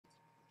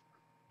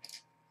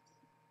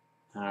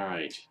All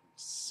right.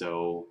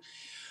 So,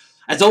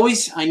 as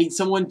always, I need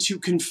someone to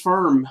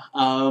confirm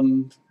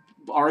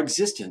our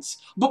existence.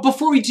 But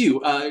before we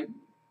do,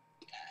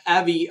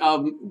 Avi,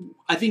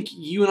 I think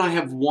you and I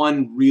have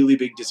one really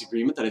big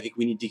disagreement that I think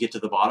we need to get to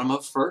the bottom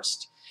of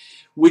first,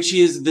 which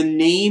is the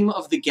name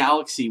of the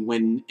galaxy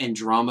when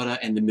Andromeda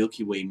and the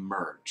Milky Way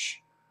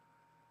merge.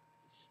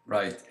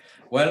 Right.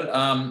 Well,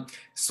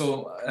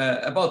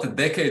 about a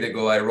decade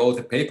ago, I wrote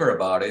a paper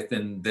about it,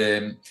 and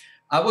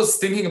I was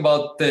thinking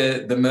about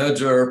the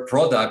merger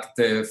product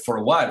for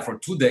a while, for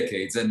 2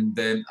 decades, and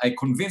I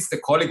convinced a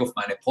colleague of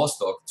mine, a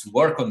postdoc, to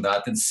work on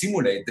that and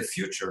simulate the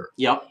future.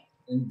 Yep.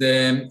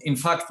 And in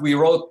fact,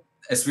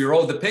 as we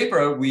wrote the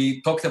paper,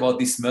 we talked about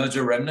this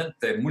merger remnant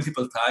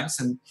multiple times,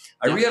 and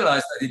I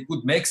realized that it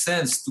would make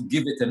sense to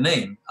give it a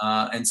name.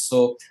 And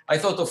so I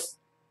thought of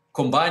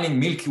combining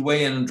Milky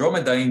Way and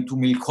Andromeda into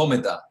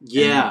Milkomeda.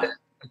 Yeah. And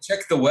I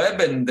checked the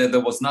web, and there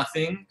was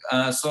nothing.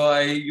 So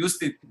I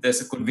used it as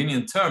a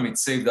convenient term. It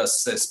saved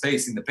us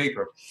space in the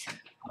paper.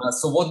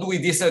 So what do we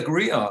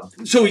disagree on?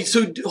 So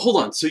hold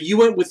on. So you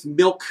went with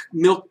milk.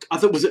 I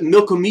thought, was it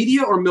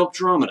Milkomedia or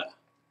Milkdromeda?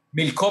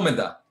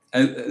 Milkomeda.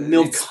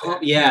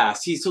 Yeah.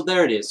 See, so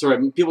there it is.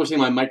 Sorry, people are saying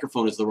my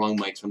microphone is the wrong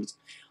mic, so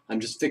I'm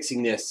just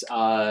fixing this.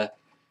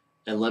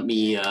 And let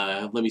me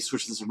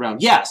switch this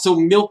around. Yeah. So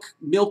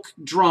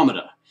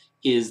Milkdromeda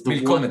is the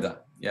Milkomeda. one.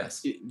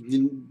 Yes.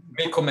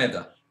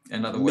 Milkomeda.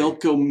 Another way.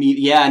 Milkomedia.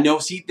 Yeah. No.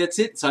 See, that's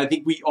it. So I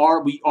think we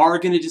are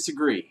going to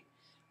disagree.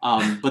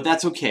 But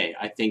that's okay.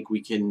 I think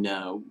we can.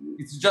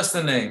 It's just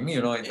a name,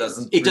 It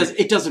doesn't.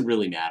 It doesn't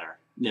really matter.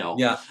 No.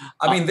 Yeah,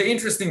 I mean the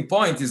interesting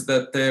point is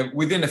that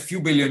within a few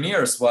billion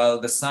years,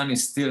 while the sun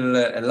is still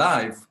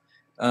alive,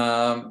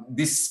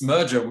 this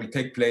merger will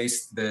take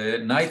place. The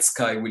night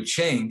sky will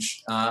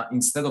change.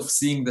 Instead of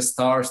seeing the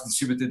stars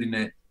distributed in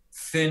a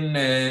thin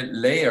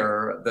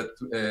layer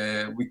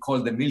that we call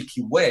the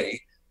Milky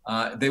Way,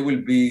 they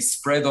will be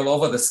spread all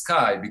over the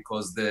sky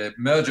because the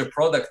merger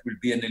product will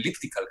be an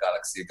elliptical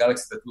galaxy, a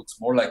galaxy that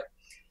looks more like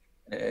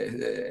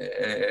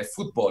a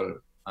football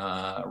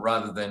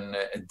rather than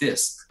a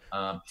disk.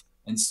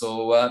 And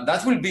so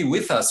that will be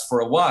with us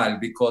for a while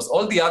because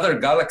all the other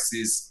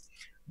galaxies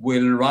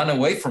will run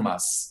away from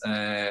us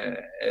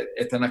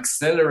at an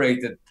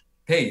accelerated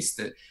pace.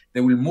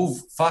 They will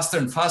move faster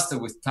and faster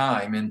with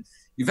time. And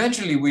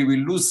eventually we will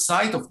lose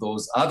sight of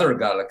those other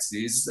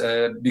galaxies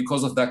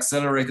because of the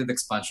accelerated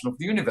expansion of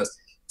the universe.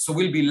 So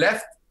we'll be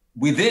left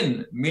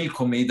within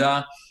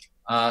Milkomeda,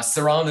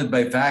 surrounded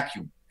by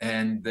vacuum.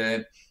 And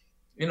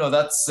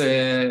that's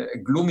a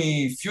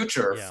gloomy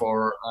future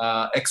for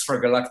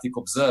extragalactic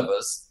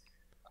observers.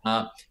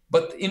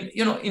 But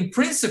in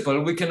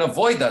principle, we can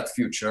avoid that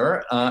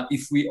future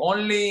if we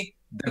only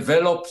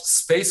develop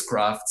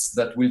spacecrafts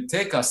that will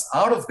take us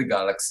out of the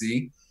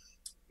galaxy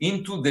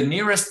into the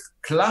nearest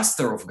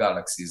cluster of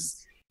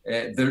galaxies.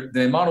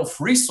 The amount of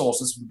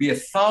resources would be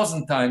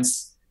 1,000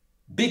 times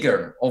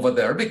bigger over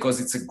there because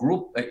it's a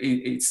group.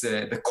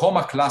 The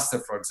Coma cluster,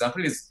 for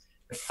example, is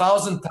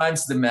 1,000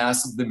 times the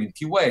mass of the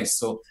Milky Way.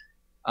 So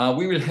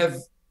we will have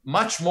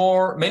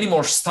many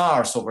more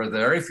stars over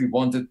there if we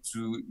wanted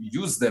to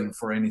use them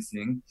for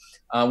anything.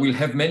 We'll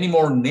have many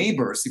more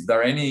neighbors if there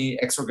are any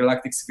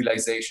extragalactic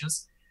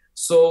civilizations.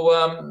 So,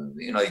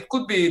 it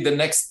could be the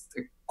next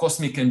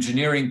cosmic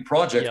engineering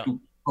project to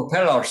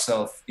propel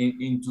ourselves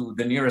into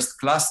the nearest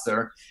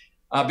cluster,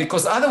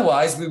 because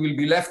otherwise we will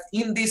be left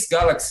in this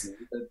galaxy,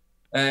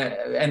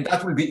 and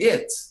that will be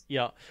it.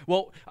 Yeah.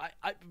 Well,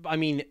 I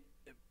mean,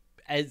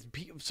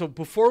 so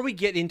before we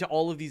get into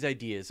all of these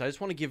ideas, I just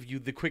want to give you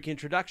the quick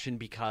introduction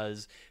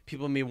because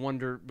people may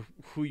wonder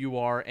who you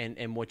are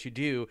and what you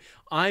do.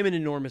 I'm an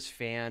enormous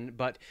fan,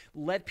 but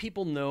let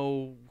people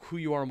know who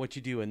you are and what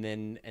you do, and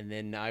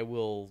then I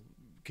will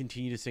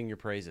continue to sing your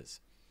praises.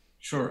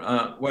 Sure.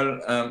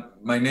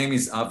 My name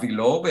is Avi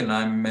Loeb, and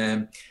I'm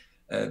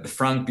the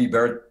Frank B.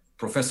 Baird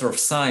Professor of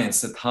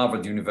Science at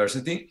Harvard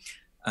University.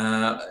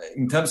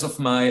 In terms of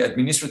my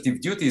administrative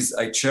duties,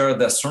 I chair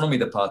the astronomy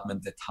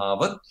department at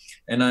Harvard,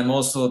 and I'm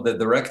also the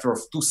director of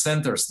 2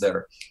 centers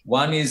there.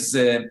 One is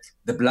the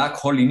Black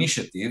Hole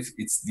Initiative.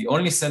 It's the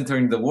only center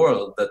in the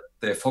world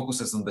that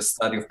focuses on the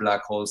study of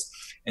black holes,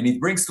 and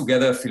it brings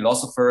together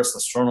philosophers,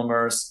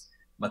 astronomers,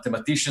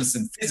 mathematicians,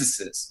 and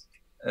physicists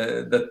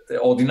that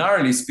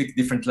ordinarily speak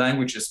different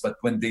languages, but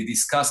when they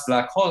discuss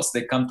black holes,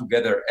 they come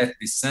together at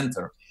this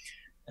center.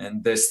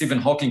 And Stephen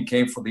Hawking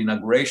came for the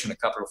inauguration a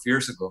couple of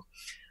years ago.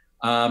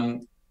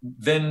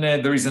 Then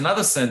there is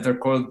another center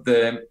called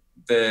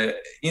the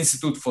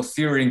Institute for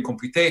Theory and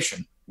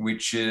Computation,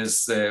 which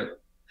is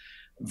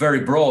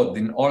very broad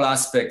in all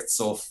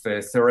aspects of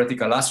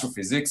theoretical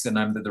astrophysics, and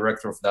I'm the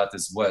director of that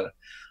as well.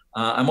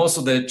 I'm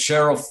also the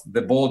chair of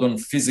the board on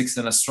physics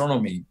and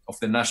astronomy of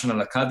the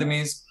National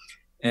Academies,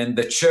 and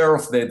the chair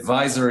of the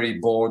advisory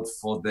board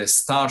for the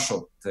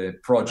Starshot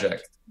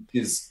project.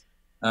 Is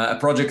a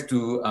project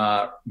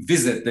to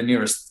visit the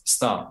nearest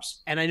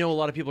stars. And I know a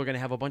lot of people are going to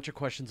have a bunch of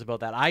questions about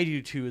that. I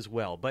do too as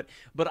well. But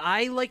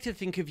I like to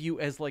think of you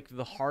as like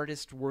the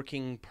hardest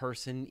working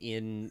person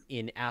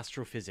in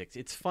astrophysics.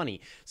 It's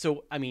funny.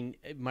 So, I mean,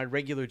 my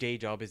regular day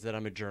job is that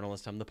I'm a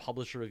journalist. I'm the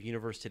publisher of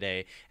Universe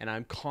Today, and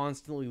I'm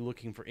constantly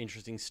looking for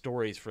interesting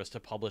stories for us to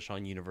publish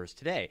on Universe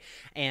Today.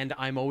 And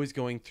I'm always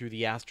going through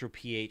the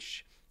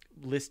AstroPH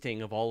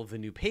listing of all of the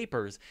new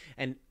papers,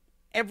 and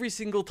every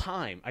single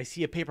time I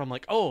see a paper, I'm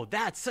like, oh,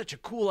 that's such a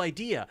cool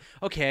idea.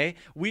 Okay,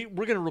 we're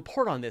going to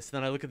report on this. And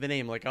then I look at the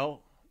name like, oh,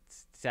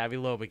 it's Avi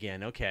Loeb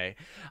again. Okay.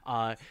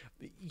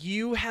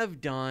 You have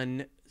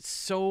done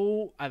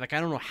so, I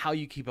don't know how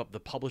you keep up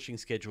the publishing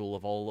schedule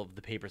of all of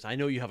the papers. I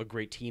know you have a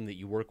great team that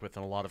you work with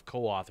and a lot of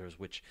co-authors,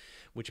 which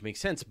makes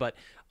sense. But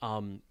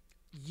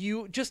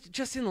you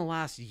just in the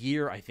last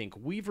year, I think,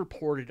 we've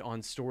reported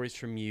on stories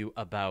from you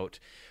about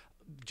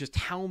just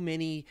how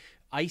many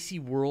icy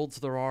worlds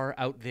there are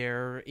out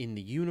there in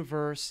the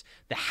universe,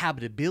 the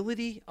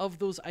habitability of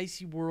those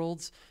icy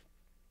worlds.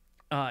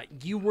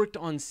 You worked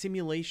on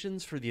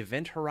simulations for the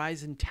Event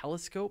Horizon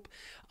telescope.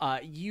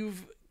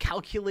 You've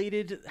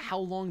calculated how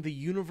long the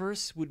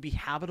universe would be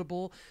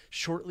habitable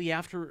shortly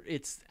after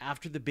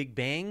the Big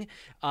Bang.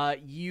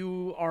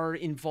 You are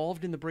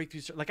involved in the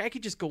breakthroughs. Like, I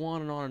could just go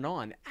on and on and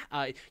on.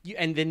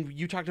 And then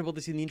you talked about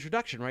this in the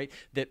introduction, right?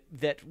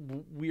 That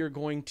we are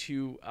going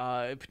to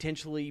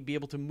potentially be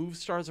able to move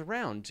stars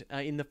around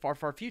in the far,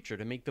 far future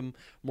to make them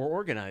more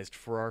organized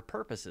for our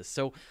purposes.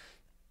 So,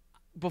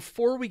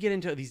 before we get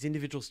into these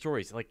individual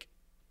stories, like,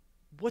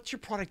 what's your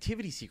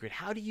productivity secret?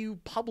 How do you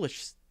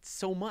publish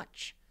so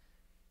much?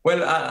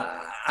 Well,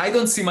 I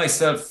don't see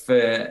myself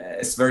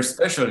as very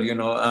special, you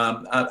know.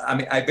 I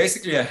mean, I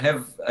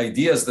have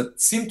ideas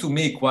that seem to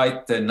me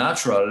quite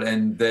natural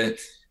and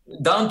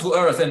down to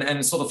earth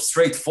and sort of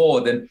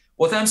straightforward. And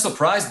what I'm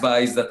surprised by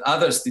is that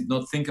others did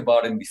not think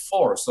about it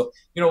before. So,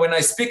 you know, when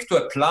I speak to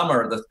a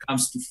plumber that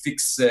comes to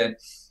fix the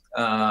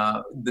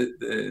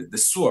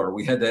sewer,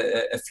 we had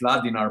a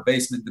flood in our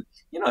basement.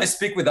 You know, I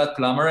speak with that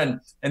plumber,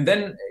 and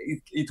then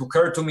it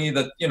occurred to me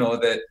that, you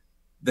know,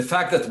 the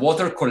fact that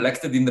water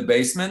collected in the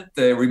basement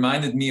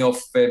reminded me of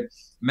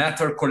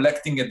matter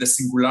collecting at the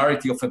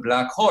singularity of a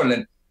black hole,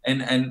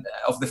 and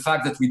of the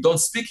fact that we don't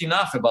speak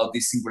enough about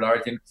this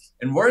singularity.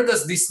 And where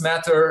does this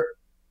matter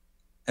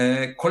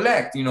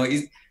collect? You know,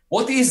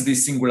 what is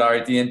this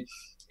singularity? And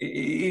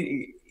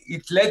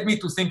it led me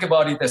to think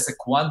about it as a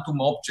quantum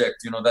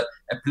object, you know, that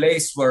a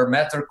place where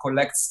matter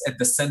collects at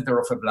the center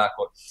of a black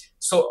hole.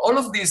 So all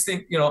of these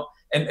things, you know,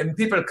 and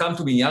people come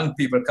to me, young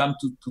people come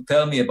to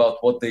tell me about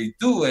what they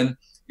do. And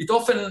it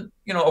often,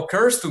 you know,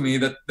 occurs to me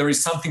that there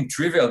is something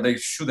trivial they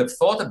should have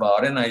thought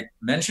about. And I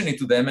mention it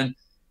to them,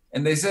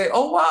 and they say,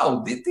 oh,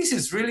 wow, this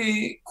is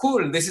really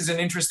cool. This is an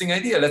interesting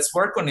idea. Let's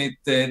work on it.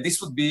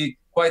 This would be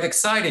quite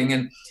exciting.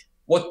 And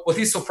what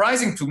is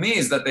surprising to me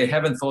is that they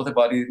haven't thought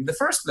about it in the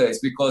first place,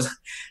 because,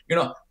 you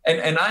know,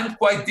 and I'm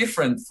quite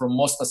different from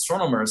most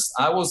astronomers.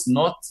 I was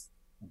not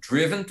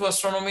driven to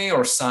astronomy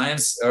or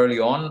science early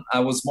on. I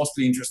was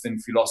mostly interested in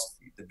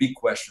philosophy, the big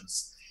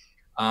questions.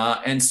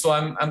 And so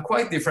I'm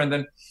quite different.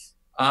 And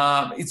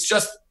it's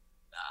just,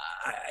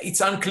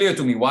 it's unclear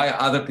to me why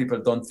other people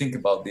don't think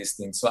about these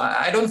things. So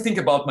I don't think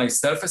about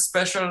myself as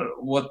special.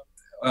 What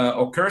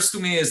occurs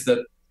to me is that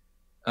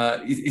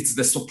it's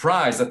the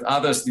surprise that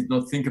others did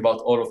not think about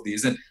all of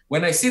these. And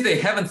when I see they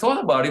haven't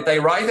thought about it, I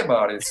write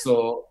about it.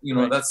 So, you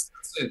know, right. That's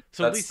it.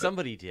 So at least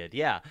somebody did.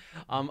 Yeah.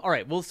 All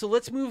right. Well, so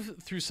let's move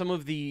through some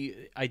of the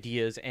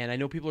ideas. And I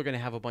know people are going to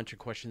have a bunch of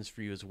questions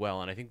for you as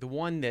well. And I think the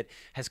one that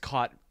has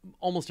caught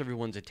almost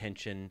everyone's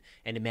attention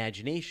and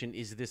imagination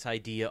is this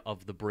idea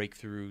of the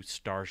breakthrough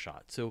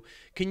Starshot. So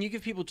can you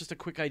give people just a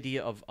quick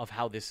idea of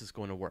how this is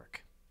going to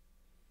work?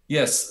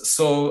 Yes.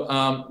 So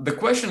the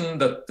question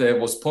that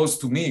was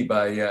posed to me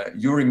by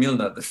Yuri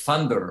Milner, the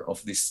funder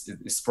of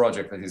this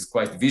project that is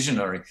quite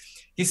visionary,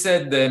 he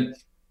said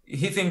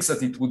he thinks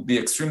that it would be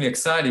extremely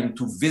exciting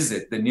to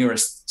visit the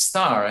nearest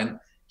star. And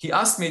he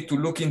asked me to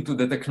look into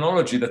the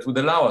technology that would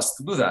allow us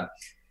to do that.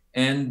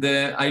 And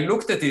I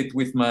looked at it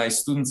with my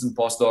students and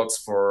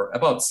postdocs for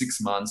about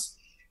 6 months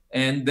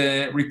and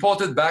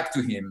reported back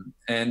to him.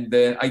 And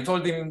I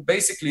told him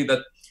basically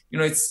that, you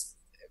know,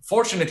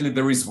 fortunately,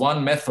 there is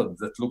one method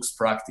that looks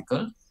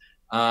practical,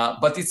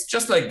 but it's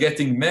just like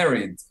getting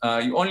married.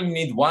 You only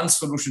need one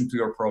solution to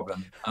your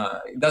problem.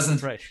 It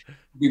doesn't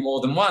be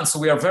more than one. So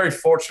we are very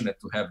fortunate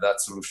to have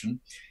that solution.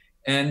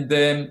 And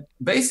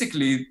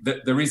basically,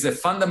 there is a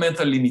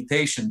fundamental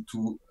limitation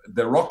to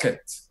the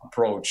rocket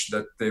approach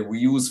that we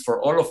use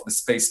for all of the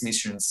space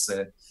missions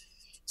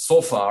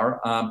so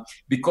far,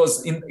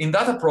 because in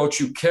that approach,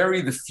 you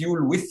carry the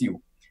fuel with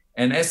you.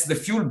 And as the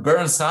fuel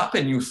burns up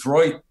and you throw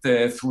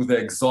it through the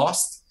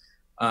exhaust,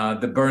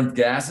 the burnt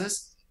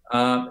gases,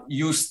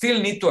 you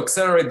still need to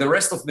accelerate the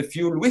rest of the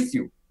fuel with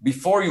you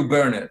before you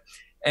burn it.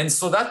 And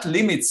so that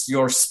limits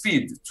your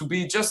speed to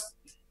be just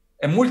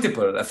a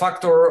multiple, a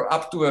factor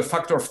up to a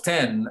factor of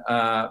 10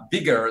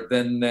 bigger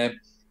than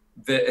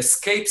the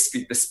escape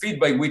speed, the speed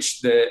by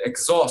which the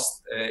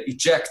exhaust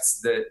ejects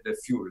the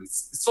fuel.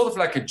 It's sort of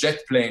like a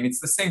jet plane. It's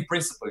the same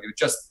principle. You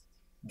just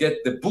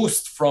get the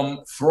boost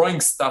from throwing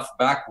stuff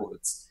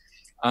backwards.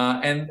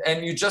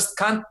 And you just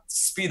can't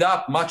speed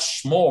up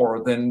much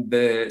more than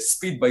the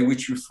speed by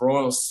which you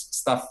throw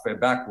stuff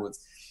backwards.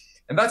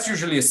 And that's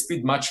usually a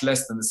speed much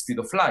less than the speed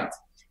of light.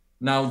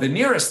 Now, the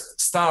nearest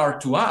star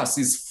to us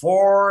is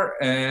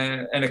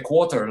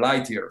 4.25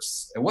 light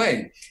years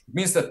away. It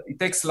means that it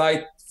takes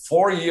light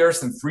 4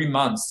 years and 3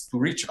 months to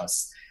reach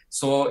us.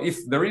 So if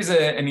there is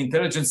an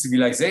intelligent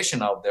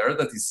civilization out there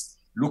that is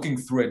looking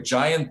through a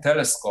giant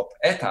telescope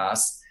at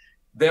us,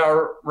 they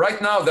are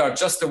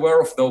just aware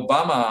of the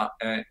Obama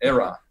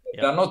era.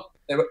 Yep. They're not,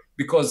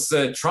 because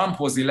Trump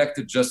was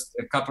elected just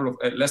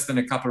less than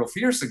a couple of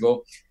years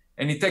ago,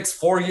 and it takes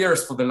 4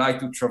 years for the light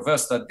to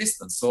traverse that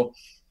distance. So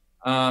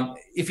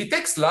if it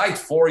takes light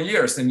 4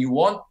 years and you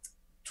want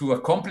to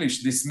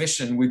accomplish this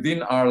mission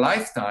within our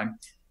lifetime,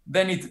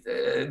 then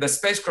the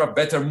spacecraft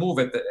better move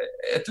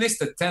at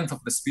least 1/10 of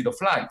the speed of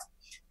light.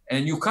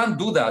 And you can't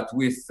do that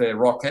with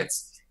rockets.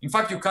 In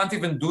fact, you can't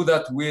even do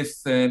that with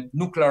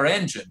nuclear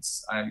engines,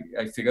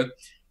 I figured.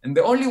 And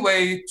the only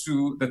way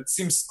that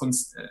seems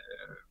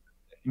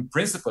in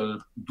principle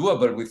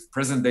doable with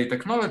present day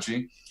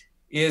technology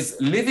is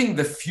leaving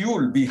the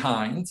fuel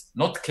behind,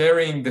 not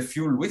carrying the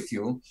fuel with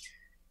you,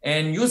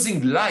 and using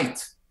light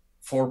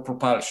for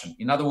propulsion.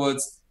 In other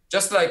words,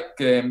 just like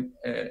a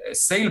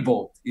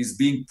sailboat is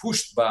being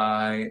pushed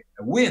by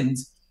wind,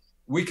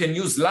 we can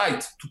use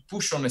light to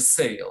push on a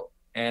sail.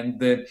 And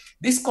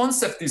this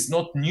concept is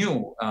not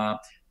new.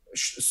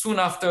 Soon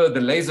after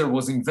the laser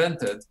was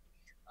invented,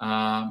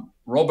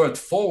 Robert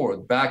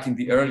Ford, back in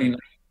the early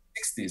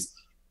 1960s,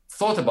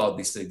 thought about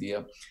this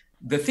idea.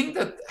 The thing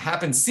that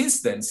happened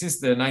since then, since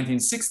the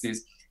 1960s,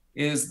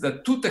 is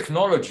that two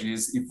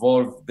technologies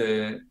evolved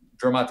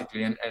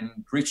dramatically and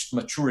reached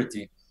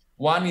maturity.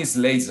 One is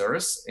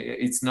lasers.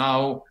 It's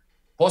now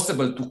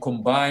possible to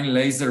combine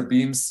laser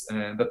beams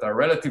that are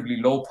relatively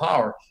low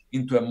power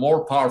into a more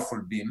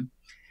powerful beam.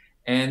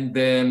 And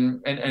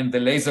the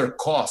laser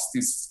cost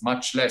is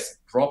much less.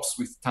 It drops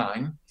with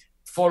time.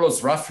 It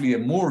follows roughly a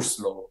Moore's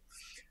law.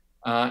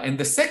 And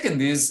the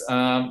second is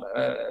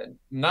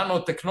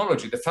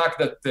nanotechnology, the fact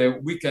that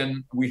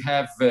we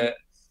have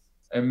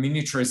a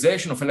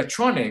miniaturization of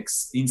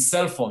electronics in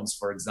cell phones,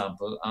 for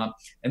example.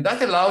 And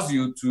that allows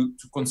you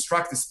to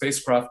construct a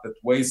spacecraft that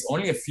weighs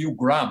only a few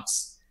grams,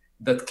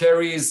 that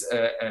carries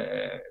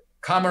a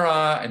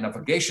camera, a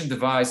navigation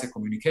device, a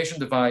communication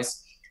device.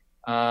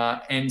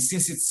 And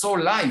since it's so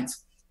light,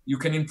 you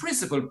can in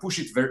principle push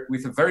it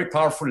with a very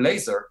powerful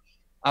laser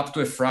up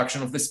to a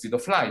fraction of the speed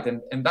of light.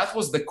 And that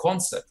was the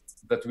concept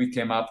that we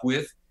came up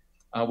with.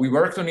 We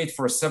worked on it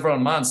for several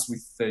months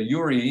with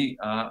Yuri,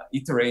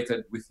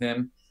 iterated with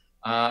him,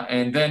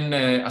 and then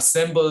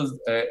assembled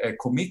a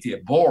committee,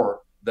 a board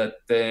that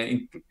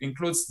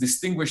includes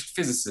distinguished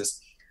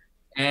physicists.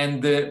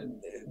 And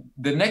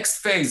the next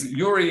phase,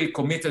 Yuri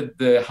committed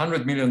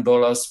 $100 million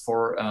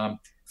for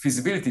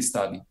feasibility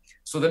study.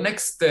 So the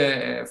next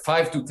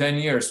 5 to 10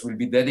 years will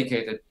be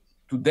dedicated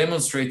to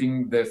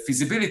demonstrating the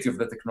feasibility of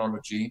the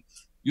technology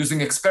using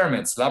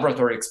experiments,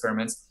 laboratory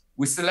experiments.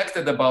 We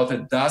selected about a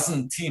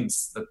dozen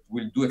teams that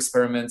will do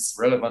experiments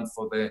relevant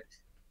for the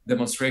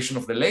demonstration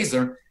of the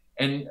laser.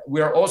 And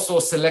we are also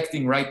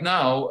selecting right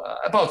now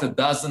about a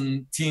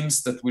dozen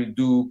teams that will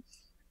do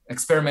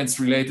experiments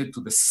related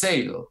to the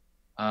sail.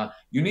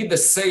 You need the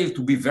sail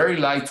to be very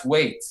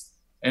lightweight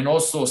and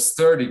also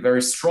sturdy,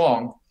 very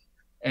strong.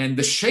 And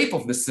the shape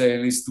of the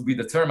sail is to be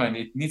determined.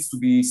 It needs to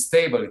be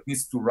stable. It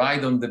needs to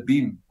ride on the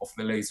beam of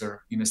the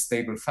laser in a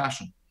stable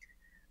fashion.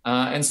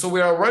 And so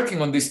we are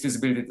working on this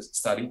feasibility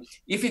study.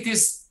 If it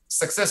is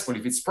successful,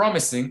 if it's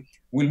promising,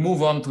 we'll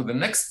move on to the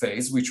next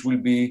phase, which will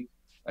be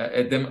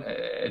a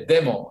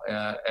demo,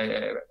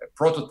 a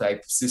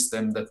prototype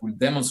system that will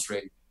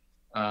demonstrate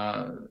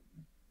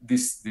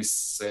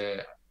this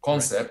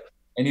concept.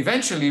 And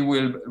eventually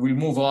we'll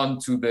move on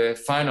to the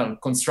final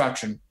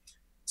construction.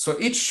 So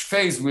each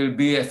phase will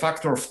be a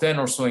factor of 10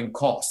 or so in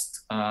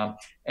cost.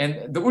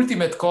 And the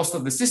ultimate cost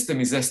of the system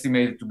is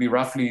estimated to be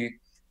roughly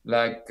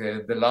like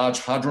the Large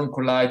Hadron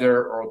Collider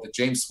or the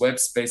James Webb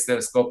Space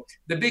Telescope,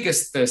 the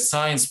biggest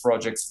science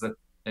projects that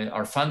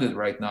are funded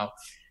right now.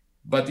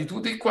 But it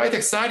would be quite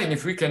exciting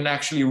if we can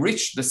actually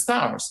reach the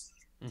stars.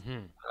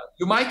 Mm-hmm.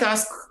 You might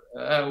ask,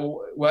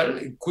 well,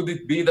 could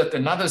it be that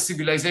another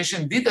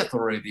civilization did that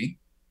already?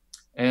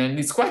 And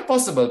it's quite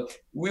possible.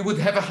 We would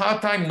have a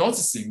hard time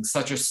noticing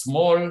such a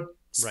small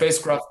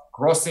spacecraft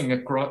crossing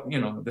across,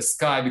 the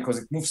sky, because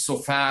it moves so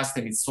fast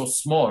and it's so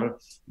small. It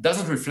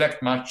doesn't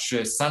reflect much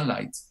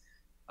sunlight.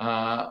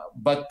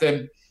 But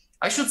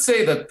I should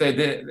say that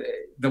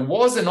there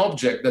was an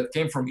object that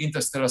came from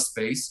interstellar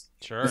space.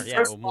 Sure,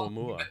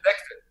 Oumuamua.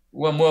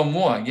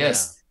 Oumuamua, yes.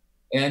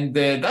 Yeah. And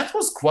that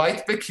was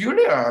quite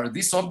peculiar.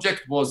 This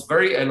object was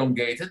very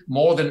elongated,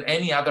 more than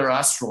any other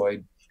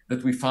asteroid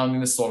that we found in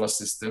the solar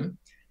system.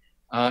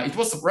 It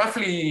was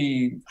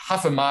roughly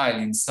half a mile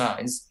in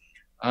size.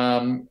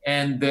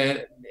 And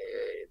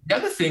the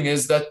other thing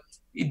is that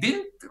it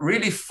didn't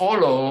really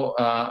follow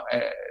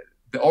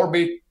the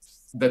orbit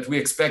that we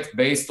expect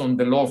based on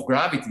the law of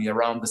gravity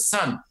around the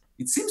sun.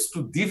 It seems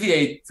to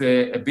deviate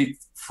a bit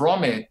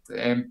from it.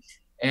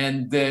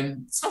 And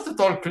it's not at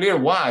all clear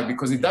why,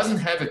 because it doesn't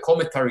have a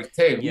cometary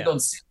tail. We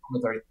don't see a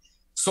cometary.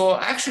 So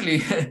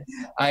actually,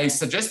 I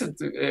suggested,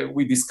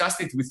 we discussed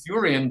it with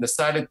Yuri and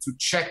decided to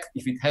check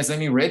if it has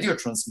any radio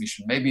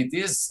transmission. Maybe it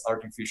is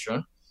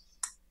artificial.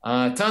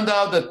 Turned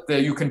out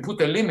that you can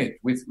put a limit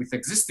with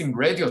existing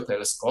radio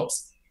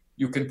telescopes.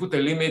 You can put a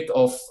limit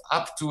of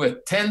up to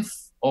 1/10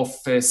 of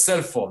a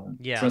cell phone.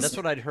 Yeah, that's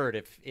what I'd heard.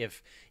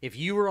 If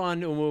you were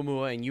on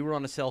Oumuamua and you were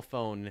on a cell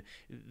phone,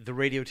 the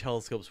radio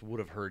telescopes would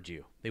have heard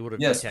you. They would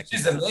have detected. Yes,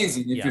 which is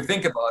amazing if you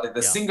think about it.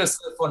 A single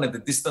cell phone at the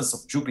distance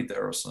of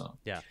Jupiter or so.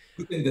 Yeah,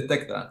 you can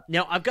detect that.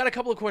 Now, I've got a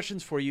couple of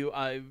questions for you.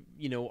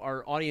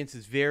 Our audience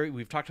is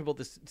we've talked about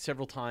this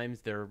several times.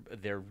 They're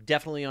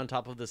definitely on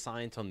top of the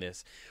science on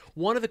this.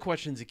 One of the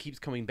questions that keeps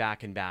coming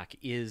back and back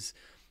is,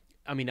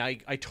 I mean, I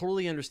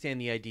totally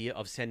understand the idea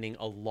of sending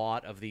a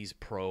lot of these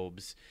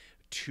probes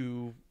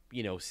to,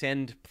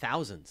 send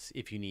thousands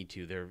if you need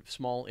to. They're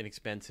small,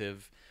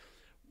 inexpensive.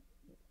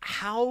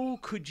 How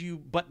could you,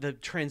 but the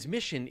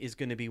transmission is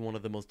going to be one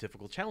of the most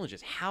difficult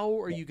challenges.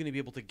 How are you going to be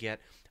able to get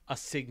a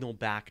signal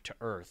back to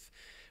Earth?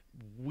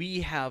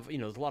 We have,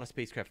 there's a lot of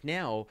spacecraft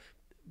now.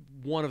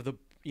 One of the,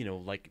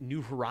 like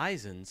New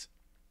Horizons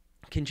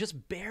can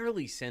just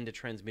barely send a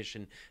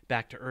transmission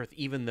back to Earth,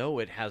 even though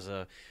it has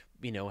an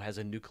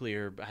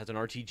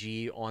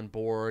RTG on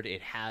board.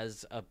 It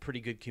has a pretty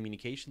good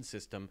communication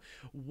system.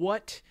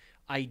 What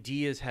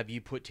ideas have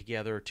you put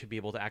together to be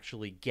able to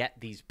actually get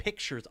these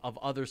pictures of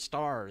other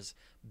stars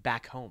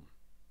back home?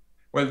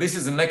 Well, this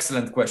is an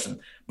excellent question.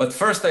 But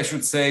first, I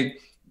should say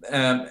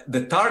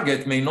the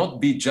target may not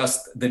be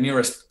just the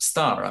nearest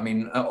star. I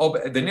mean,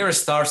 the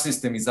nearest star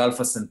system is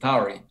Alpha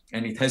Centauri,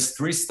 and it has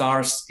 3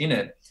 stars in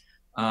it.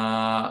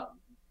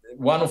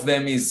 One of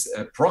them is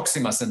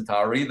Proxima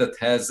Centauri that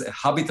has a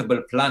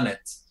habitable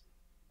planet,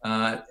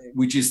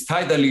 which is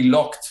tidally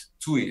locked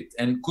to it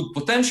and could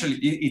potentially,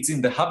 it's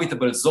in the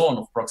habitable zone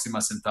of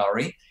Proxima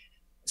Centauri.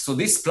 So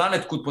this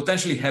planet could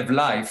potentially have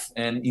life.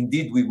 And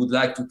indeed, we would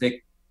like to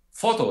take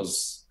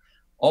photos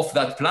of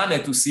that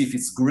planet to see if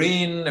it's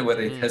green,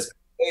 whether it has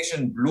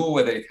vegetation, blue,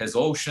 whether it has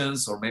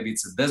oceans, or maybe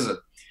it's a desert.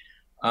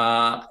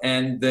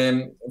 And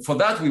for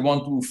that, we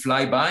want to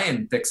fly by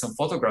and take some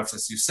photographs,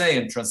 as you say,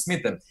 and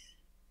transmit them.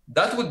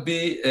 That would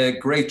be a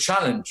great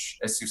challenge,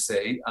 as you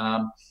say.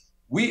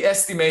 We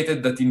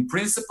estimated that in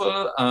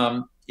principle,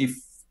 if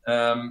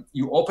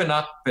you open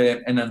up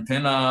an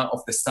antenna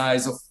of the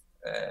size of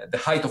the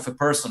height of a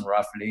person,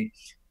 roughly,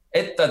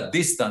 at that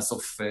distance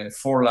of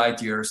 4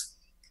 light years,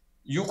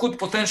 you could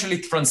potentially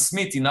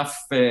transmit enough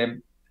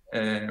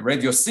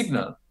radio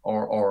signal,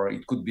 or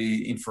it could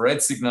be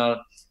infrared signal,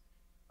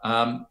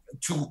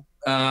 to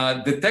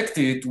detect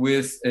it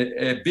with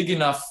a big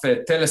enough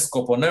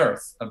telescope on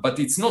Earth. But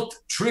it's not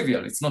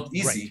trivial, it's not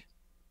easy,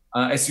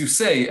 as you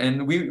say.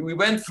 And we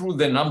went through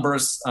the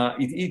numbers.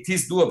 It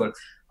is doable.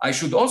 I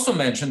should also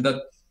mention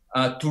that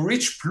to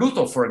reach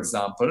Pluto, for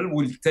example,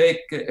 will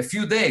take a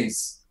few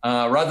days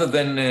rather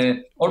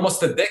than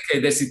almost a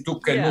decade as it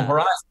took New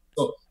Horizons.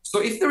 So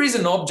if there is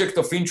an object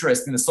of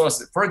interest in the solar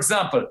system, for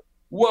example,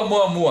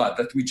 Oumuamua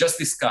that we just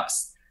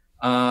discussed,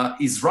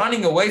 is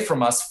running away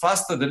from us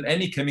faster than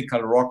any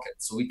chemical rocket,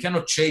 so we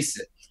cannot chase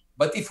it.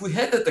 But if we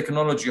had the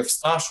technology of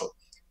Starshot,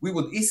 we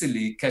would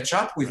easily catch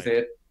up with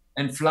it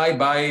and fly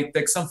by,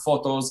 take some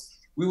photos.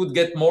 We would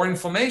get more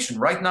information.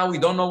 Right now, we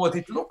don't know what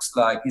it looks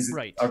like. Is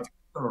it artificial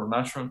or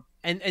natural?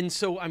 And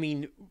so, I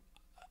mean,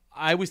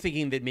 I was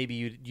thinking that maybe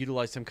you'd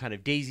utilize some kind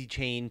of daisy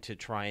chain to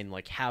try and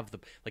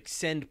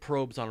send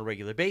probes on a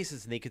regular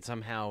basis, and they could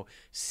somehow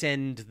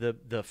send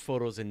the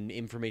photos and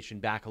information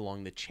back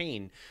along the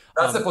chain.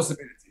 That's a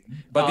possibility,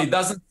 but it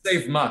doesn't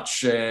save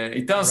much.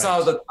 It turns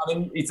out that,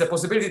 it's a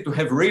possibility to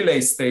have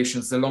relay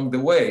stations along the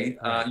way.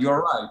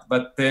 You're right,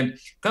 but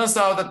turns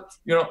out that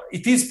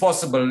it is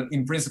possible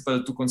in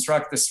principle to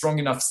construct a strong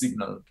enough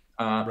signal.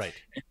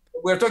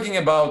 We're talking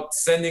about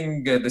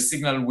sending the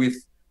signal with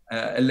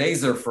a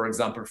laser, for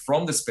example,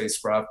 from the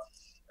spacecraft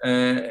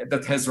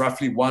that has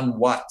roughly 1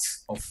 watt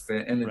of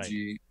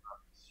energy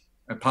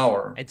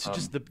power. And so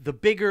just the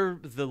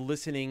bigger the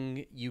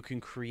listening you can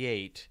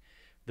create,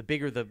 the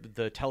bigger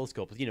the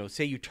telescope.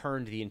 Say you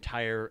turned the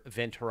entire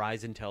Event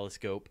Horizon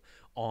telescope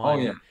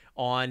on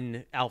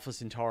Alpha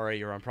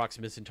Centauri or on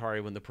Proxima Centauri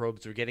when the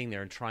probes are getting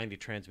there and trying to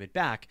transmit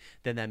back,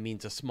 then that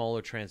means a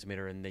smaller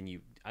transmitter, and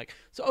then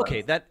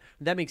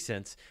that makes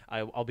sense.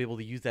 I'll be able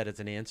to use that as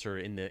an answer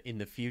in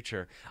the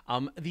future.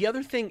 The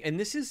other thing, and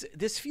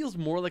this feels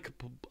more like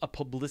a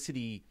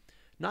publicity,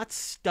 not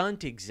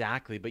stunt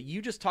exactly, but you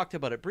just talked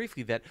about it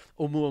briefly, that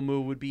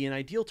Oumuamua would be an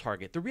ideal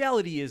target. The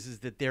reality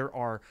is that there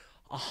are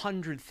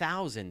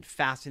 100,000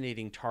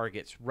 fascinating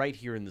targets right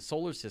here in the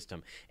solar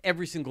system.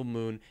 Every single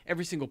moon,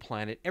 every single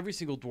planet, every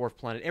single dwarf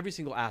planet, every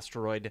single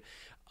asteroid.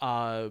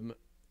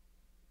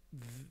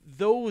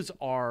 Those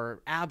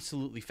are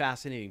absolutely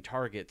fascinating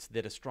targets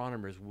that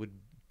astronomers would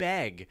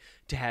beg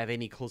to have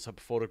any close-up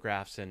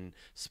photographs and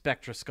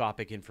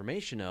spectroscopic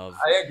information of.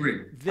 I agree.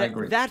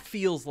 That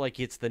feels like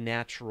it's the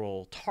natural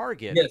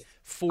target Yes.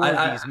 for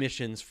these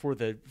missions for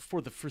the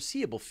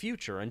foreseeable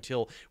future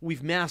until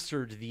we've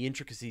mastered the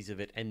intricacies of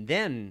it and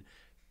then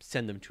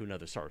send them to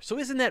another star. So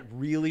isn't that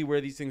really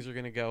where these things are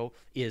going to go?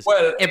 Is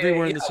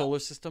everywhere in the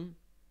solar system?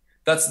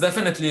 That's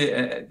definitely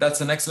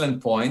that's an excellent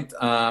point.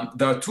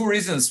 There are two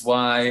reasons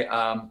why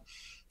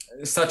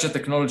such a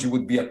technology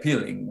would be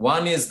appealing.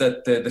 One is that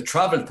the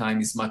travel time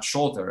is much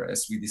shorter, as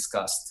we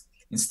discussed.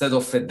 Instead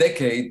of a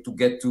decade to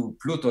get to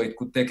Pluto, it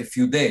could take a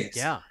few days.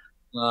 Yeah.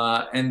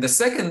 And the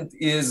second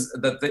is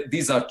that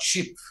these are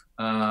cheap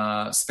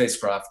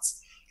spacecrafts.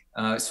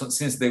 So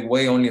since they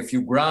weigh only a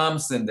few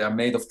grams and they are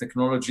made of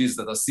technologies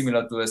that are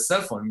similar to a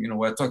cell phone,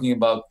 we're talking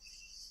about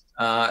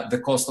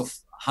the cost of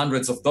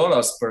hundreds of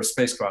dollars per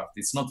spacecraft.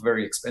 It's not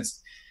very expensive.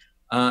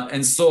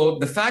 And so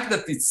the fact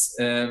that it's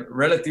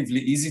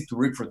relatively easy to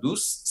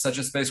reproduce such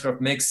a spacecraft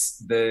makes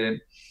the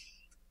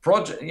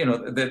project,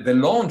 the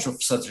launch of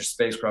such a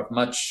spacecraft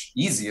much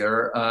easier.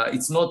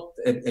 It's not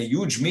a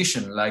huge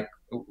mission like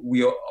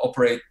we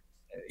operate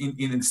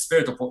in the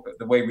spirit of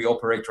the way we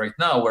operate right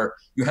now, where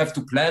you have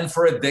to plan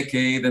for a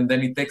decade and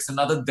then it takes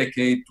another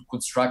decade to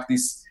construct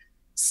this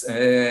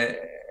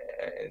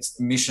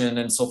mission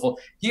and so forth.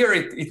 Here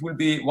it will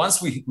be,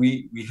 once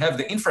we have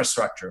the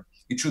infrastructure,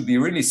 it should be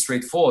really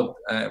straightforward.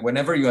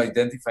 Whenever you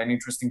identify an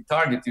interesting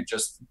target, you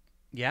just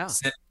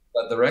send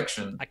that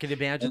direction. I can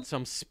imagine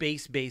some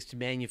space-based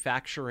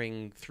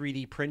manufacturing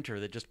 3D printer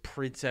that just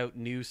prints out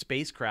new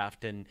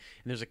spacecraft, and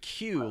there's a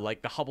queue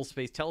like the Hubble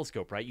Space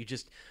Telescope, right? You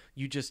just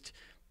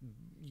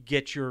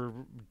get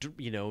your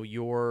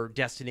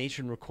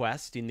destination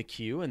request in the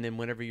queue, and then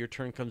whenever your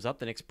turn comes up,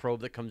 the next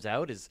probe that comes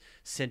out is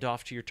sent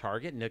off to your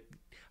target, and a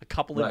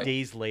couple of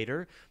days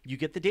later, you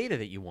get the data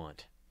that you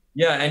want.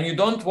 Yeah, and you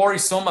don't worry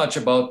so much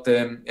about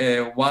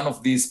one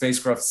of these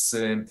spacecrafts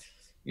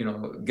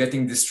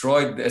getting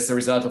destroyed as a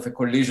result of a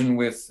collision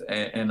with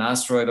an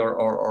asteroid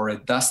or a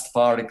dust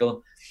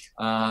particle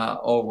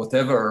or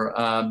whatever,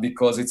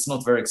 because it's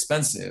not very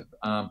expensive.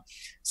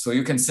 So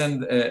you can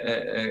send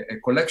a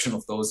collection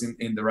of those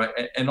in the right.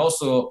 And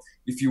also,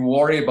 if you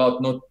worry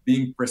about not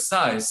being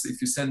precise, if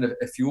you send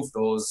a few of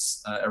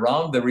those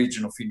around the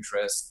region of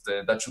interest,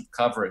 that should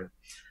cover it.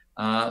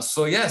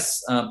 So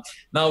yes,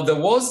 now there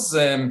was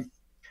an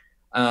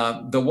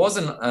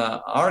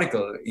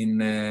article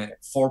in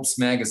Forbes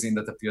magazine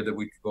that appeared a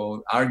week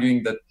ago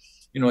arguing that,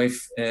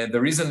 if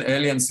there is an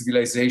alien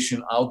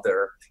civilization out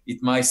there,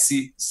 it might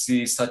see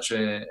such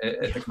a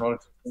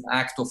technology as an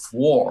act of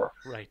war.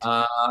 Right.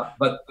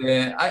 But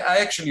I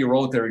actually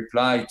wrote a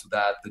reply to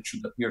that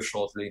should appear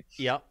shortly.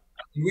 Yeah.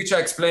 In which I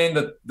explained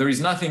that there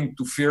is nothing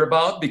to fear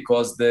about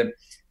because the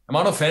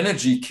amount of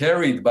energy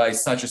carried by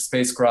such a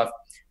spacecraft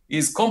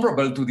is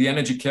comparable to the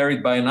energy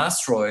carried by an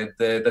asteroid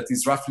that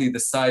is roughly the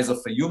size of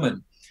a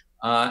human.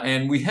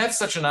 And we have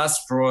such an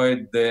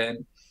asteroid, there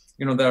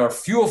are a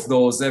few of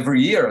those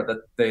every year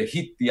that they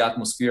hit the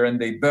atmosphere and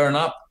they burn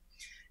up.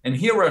 And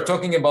here we're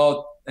talking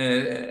about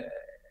a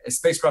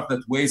spacecraft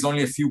that weighs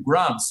only a few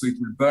grams, so it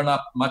will burn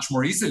up much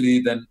more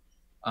easily than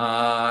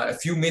a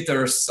few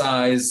meters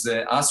size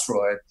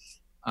asteroid.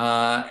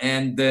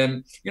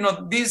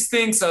 These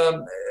things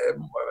are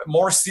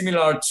more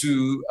similar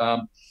to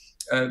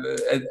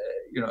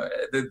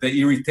the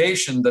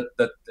irritation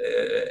that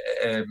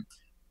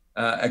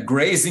a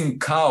grazing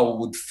cow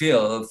would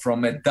feel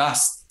from a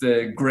dust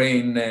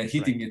grain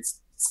hitting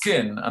its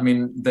skin,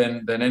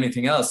 than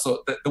anything else.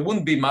 So there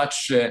wouldn't be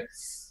much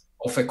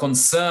of a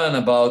concern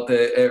about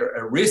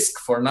a risk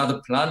for another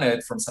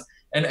planet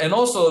and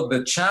also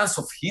the chance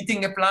of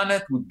hitting a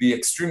planet would be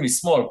extremely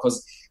small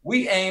because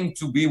we aim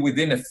to be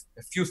within a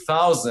few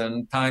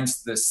thousand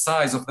times the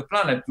size of the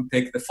planet to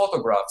take the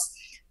photographs.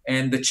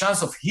 And the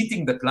chance of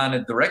hitting the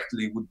planet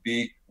directly would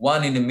be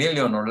 1 in a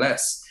million or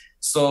less.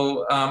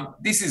 So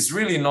this is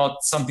really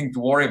not something to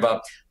worry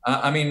about.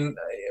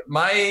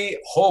 My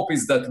hope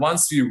is that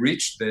once we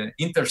reach the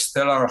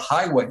interstellar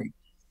highway,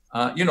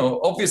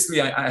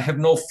 obviously I have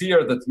no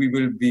fear that we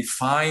will be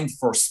fined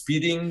for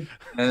speeding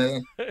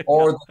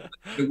or that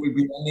there will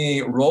be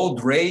any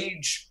road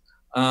rage.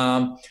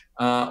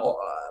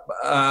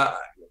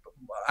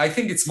 I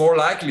think it's more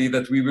likely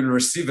that we will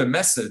receive a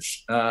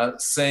message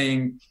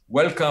saying,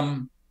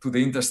 welcome to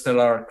the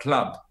interstellar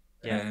club.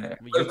 Yeah.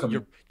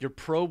 Your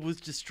probe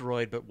was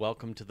destroyed, but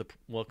welcome to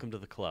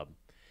the club.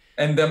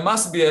 And there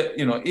must be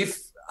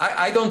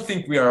I don't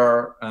think we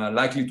are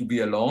likely to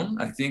be alone.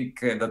 I think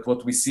that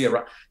what we see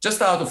around,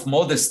 just out of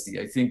modesty,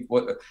 I think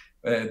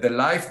the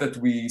life that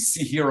we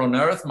see here on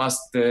Earth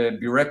must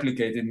be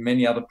replicated in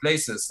many other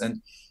places.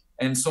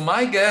 And so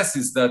my guess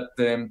is that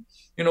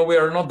we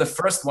are not the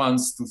first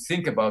ones to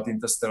think about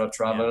interstellar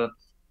travel,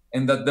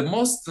 and that the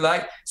most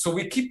so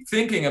we keep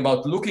thinking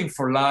about looking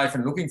for life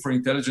and looking for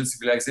intelligent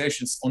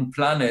civilizations on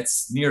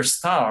planets near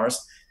stars.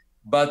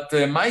 But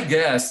my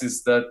guess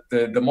is that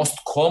the most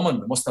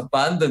common, the most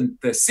abundant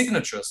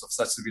signatures of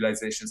such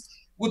civilizations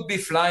would be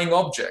flying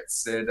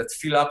objects that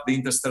fill up the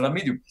interstellar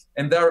medium.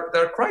 And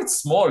they're quite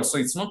small, so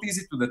it's not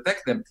easy to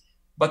detect them,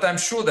 but I'm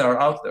sure they are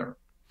out there.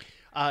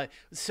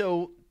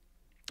 So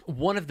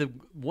one of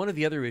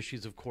the other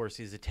issues, of course,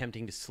 is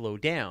attempting to slow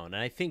down.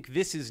 And I think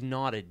this is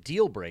not a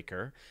deal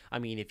breaker. I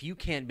mean, if you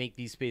can't make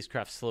these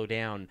spacecraft slow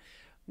down,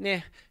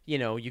 you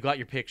know, you got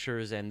your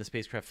pictures and the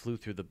spacecraft flew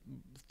through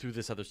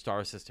this other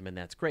star system, and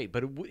that's great.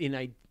 But in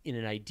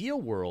an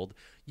ideal world,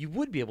 you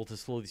would be able to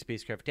slow the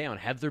spacecraft down.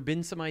 Have there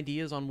been some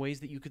ideas on ways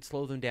that you could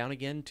slow them down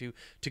again to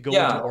go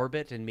into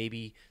orbit and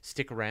maybe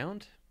stick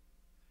around?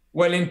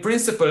 Well, in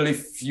principle,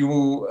 if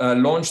you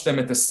launch them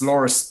at a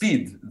slower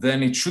speed,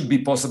 then it should be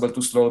possible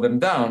to slow them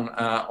down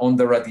on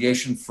the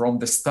radiation from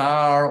the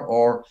star,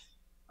 or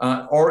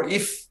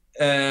if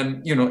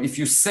you know, if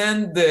you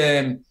send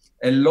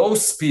a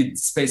low-speed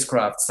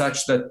spacecraft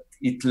such that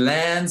it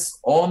lands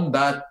on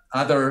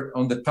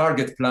the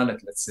target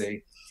planet, let's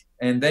say,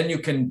 and then you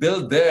can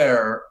build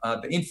there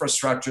the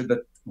infrastructure that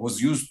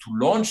was used to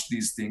launch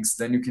these things.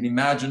 Then you can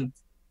imagine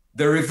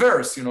the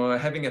reverse, you know,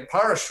 having a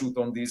parachute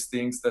on these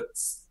things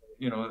that's,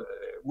 you know,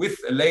 with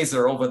a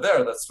laser over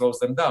there that slows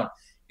them down.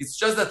 It's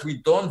just that we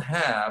don't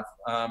have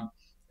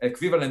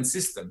equivalent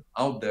system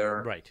out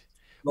there. Right.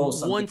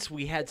 Once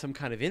we had some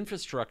kind of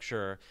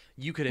infrastructure,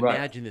 you could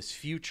imagine this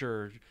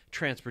future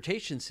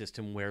transportation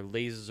system where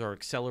lasers are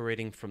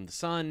accelerating from the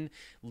sun,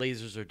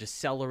 lasers are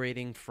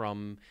decelerating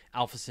from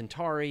Alpha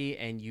Centauri,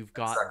 and you've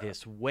got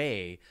this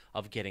way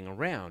of getting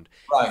around.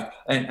 Right.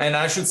 And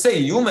I should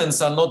say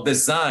humans are not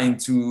designed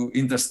to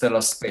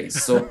interstellar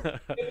space. So,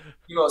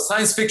 you know,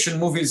 science fiction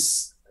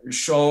movies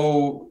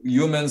show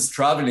humans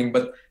traveling,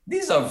 but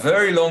these are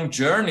very long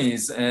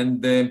journeys.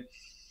 And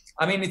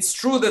I mean, it's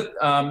true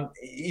that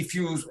if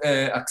you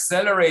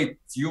accelerate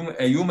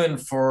a human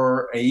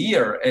for a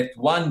year at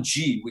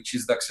 1g, which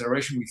is the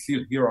acceleration we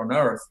feel here on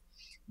Earth,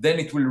 then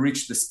it will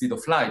reach the speed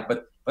of light.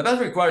 But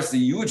that requires a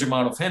huge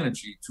amount of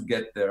energy to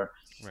get there.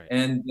 Right.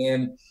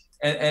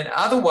 And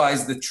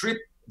otherwise,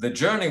 the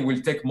journey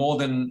will take more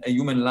than a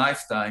human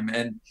lifetime.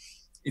 And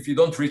if you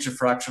don't reach a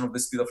fraction of the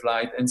speed of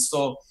light, and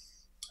so,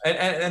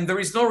 and there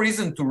is no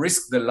reason to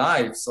risk the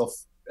lives of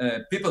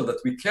people that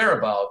we care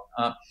about.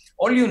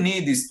 All you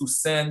need is to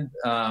send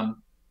a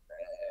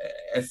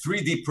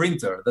 3D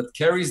printer that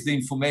carries the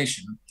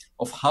information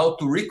of how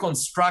to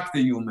reconstruct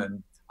the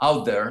human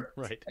out there,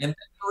 and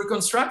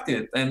reconstruct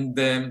it. And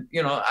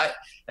you know,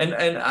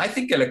 I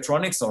think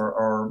electronics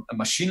or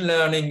machine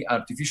learning,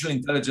 artificial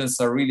intelligence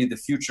are really the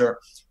future.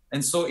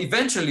 And so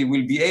eventually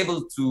we'll be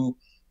able to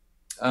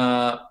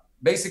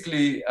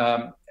basically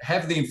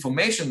have the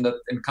information that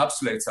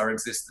encapsulates our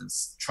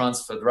existence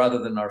transferred rather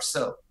than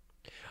ourselves.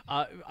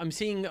 I'm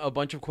seeing a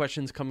bunch of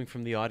questions coming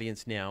from the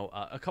audience now.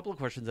 A couple of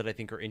questions that I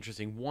think are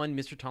interesting. One,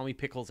 Mr. Tommy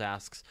Pickles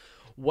asks,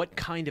 what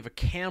kind of a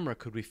camera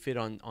could we fit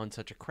on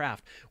such a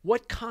craft?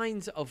 What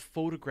kinds of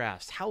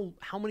photographs? How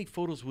many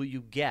photos will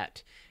you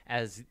get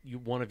as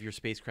one of your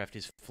spacecraft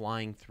is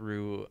flying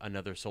through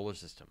another solar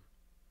system?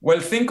 Well,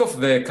 think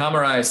of the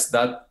camera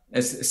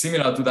as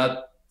similar to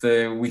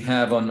that we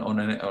have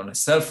on a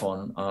cell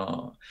phone.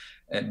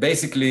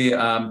 Basically,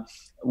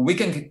 we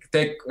can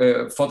take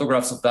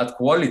photographs of that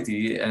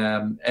quality,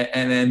 and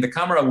the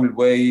camera will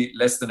weigh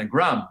less than a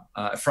gram,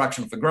 a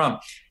fraction of a gram.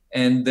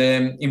 And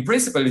in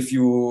principle, if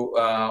you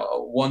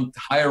want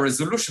higher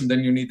resolution,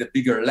 then you need a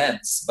bigger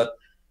lens. But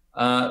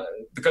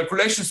the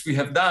calculations we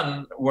have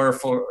done were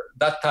for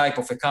that type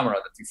of a camera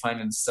that you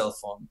find in a cell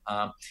phone.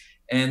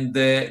 And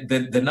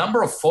the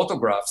number of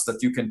photographs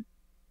that you can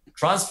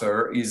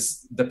transfer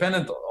is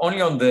dependent only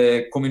on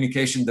the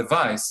communication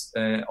device,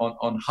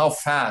 on how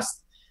fast,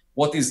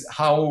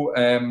 how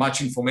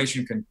much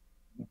information you can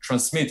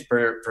transmit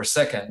per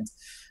second.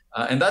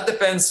 And that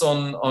depends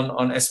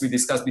on, as we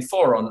discussed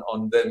before,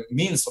 on the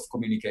means of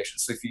communication.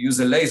 So if you use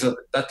a laser,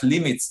 that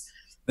limits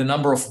the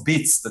number of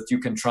bits that you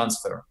can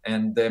transfer.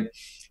 And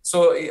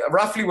so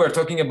roughly we're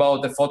talking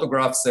about the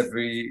photographs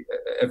every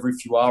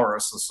few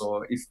hours or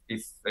so,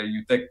 if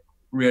you take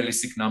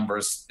realistic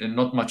numbers, and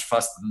not much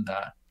faster than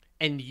that.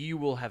 And you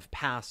will have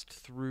passed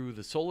through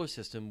the solar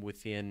system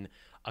within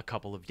a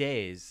couple of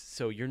days,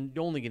 so you're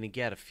only going to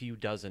get a few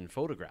dozen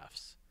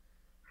photographs.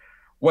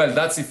 Well,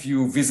 that's if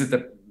you visit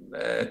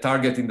a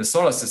target in the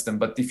solar system.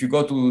 But if you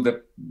go to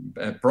the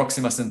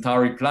Proxima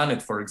Centauri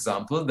planet, for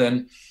example,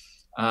 then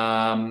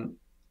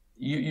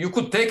you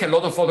could take a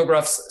lot of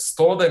photographs,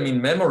 store them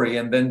in memory,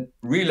 and then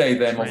relay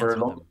them over a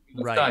long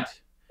period of time.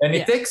 And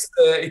it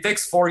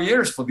takes 4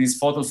 years for these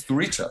photos to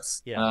reach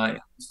us.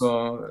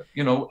 So,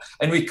 you know,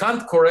 and we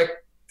can't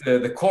correct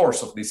the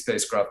course of this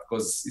spacecraft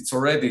because it's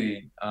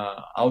already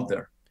out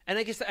there. And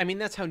I guess, I mean,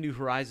 that's how New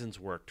Horizons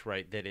worked,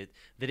 right? That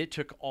it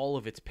took all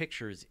of its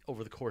pictures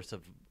over the course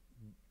of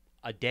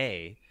a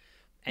day,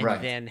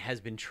 and then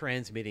has been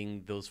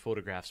transmitting those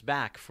photographs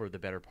back for the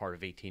better part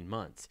of 18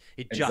 months.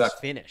 It just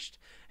finished,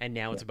 and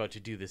now it's about to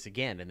do this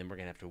again, and then we're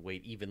going to have to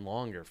wait even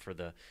longer for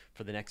the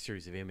next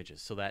series of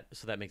images. So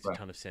that makes a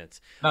ton of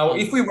sense. Now,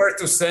 if we were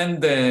to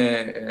send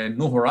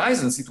New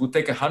Horizons, it would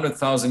take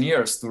 100,000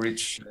 years to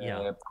reach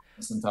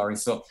Centauri.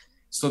 So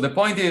So the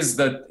point is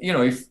that,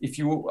 if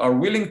you are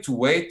willing to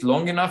wait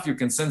long enough, you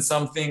can send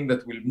something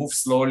that will move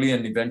slowly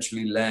and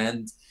eventually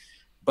land.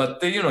 But,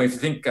 if you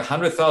think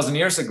 100,000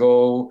 years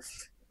ago,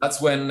 that's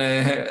when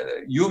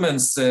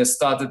humans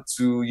started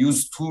to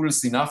use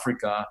tools in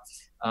Africa.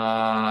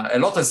 A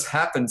lot has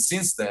happened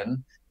since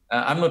then.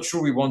 I'm not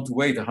sure we want to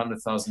wait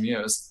 100,000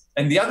 years.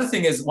 And the other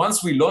thing is,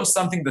 once we launch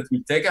something that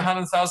will take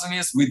 100,000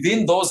 years,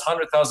 within those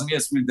 100,000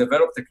 years, we'll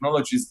develop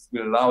technologies that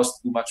will allow us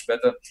to do much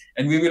better.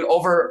 And we will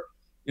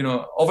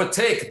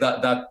overtake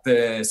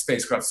that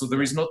spacecraft. So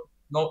there is no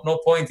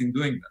point in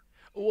doing that.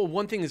 Well,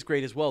 one thing is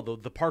great as well, though.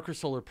 The Parker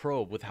Solar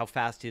Probe, with how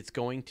fast it's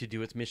going to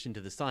do its mission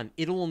to the sun,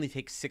 it'll only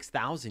take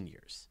 6,000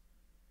 years.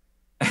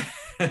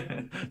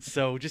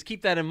 So just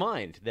keep that in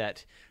mind,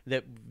 that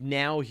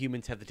now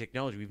humans have the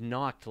technology. We've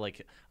knocked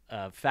like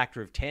a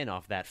factor of 10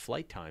 off that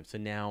flight time. So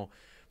now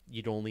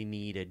you'd only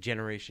need a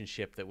generation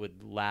ship that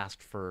would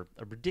last for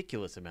a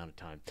ridiculous amount of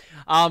time.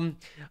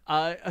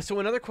 So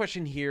another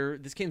question here,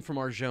 this came from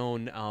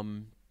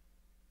Arjone.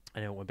 I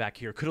know, went back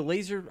here. Could a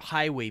laser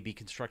highway be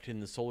constructed in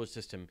the solar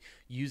system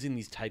using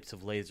these types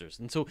of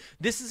lasers? And so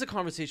this is a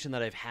conversation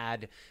that I've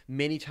had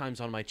many times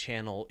on my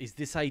channel, is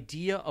this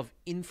idea of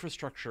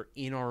infrastructure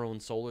in our own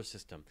solar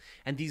system.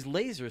 And these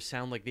lasers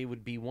sound like they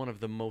would be one of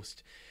the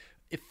most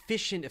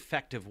efficient,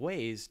 effective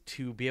ways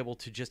to be able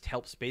to just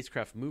help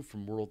spacecraft move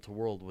from world to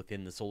world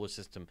within the solar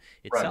system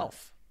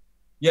itself.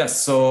 Right.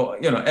 Yes. So,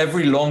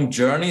 every long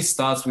journey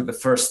starts with the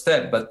first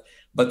step,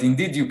 but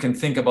indeed, you can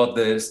think about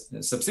the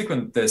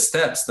subsequent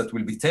steps that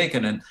will be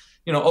taken. And,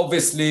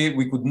 obviously,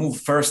 we could move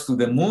first to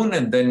the moon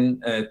and then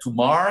to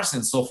Mars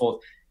and so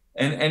forth.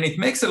 And it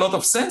makes a lot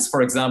of sense,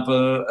 for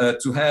example,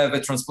 to have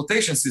a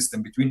transportation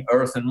system between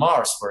Earth and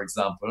Mars, for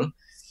example.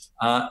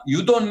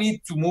 You don't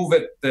need to move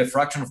at the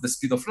fraction of the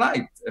speed of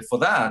light for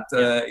that.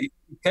 It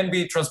can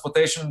be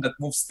transportation that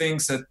moves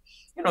things at,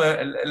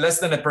 less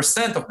than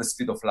 1% of the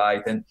speed of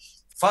light and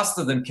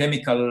faster than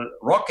chemical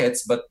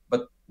rockets, but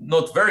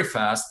not very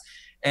fast.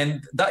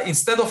 And that,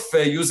 instead of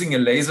using a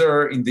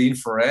laser in the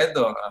infrared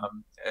or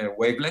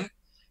wavelength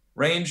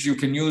range, you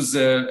can use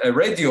a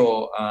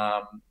radio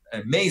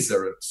a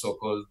maser,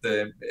 so-called,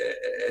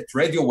 at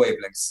radio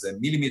wavelengths,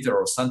 millimeter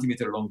or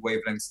centimeter long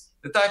wavelengths,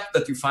 the type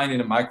that you find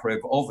in a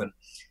microwave oven.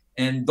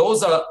 And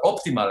those are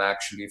optimal,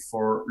 actually,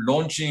 for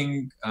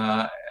launching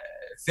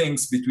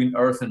things between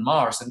Earth and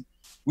Mars. And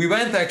we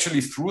went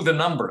actually through the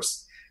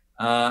numbers.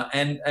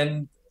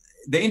 And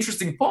the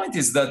interesting point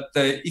is that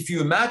if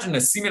you imagine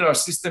a similar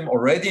system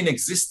already in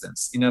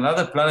existence in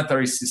another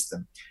planetary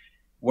system,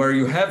 where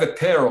you have a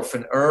pair of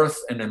an Earth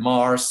and a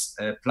Mars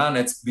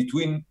planets,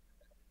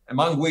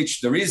 among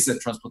which there is a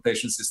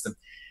transportation system,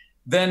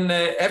 then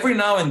every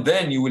now and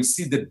then you will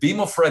see the beam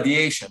of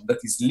radiation that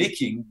is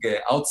leaking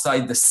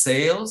outside the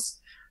sails,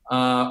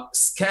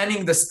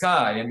 scanning the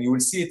sky, and you will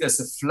see it as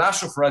a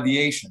flash of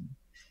radiation.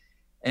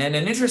 And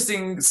an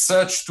interesting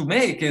search to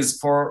make is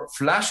for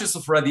flashes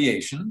of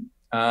radiation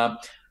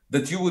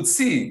that you would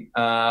see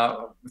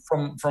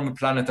from a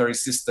planetary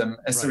system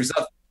as a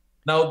result.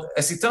 Now,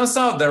 as it turns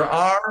out, there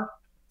are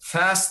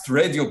fast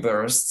radio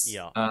bursts.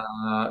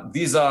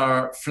 These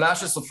are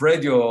flashes of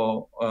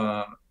radio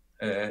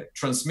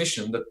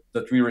transmission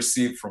that we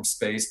receive from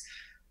space.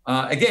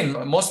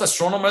 Again, most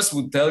astronomers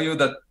would tell you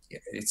that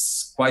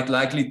it's quite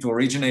likely to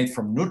originate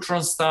from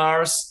neutron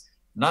stars,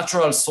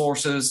 natural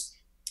sources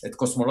at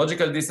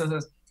cosmological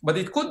distances, but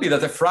it could be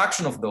that a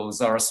fraction of those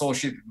are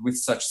associated with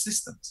such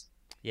systems.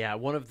 Yeah,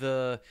 one of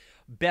the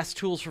best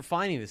tools for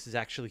finding this is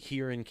actually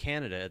here in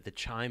Canada at the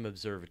Chime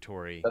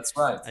Observatory. That's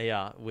right.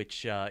 Yeah,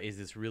 which is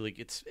this really,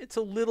 it's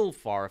a little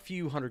far, a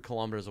few hundred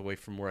kilometers away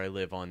from where I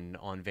live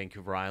on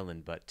Vancouver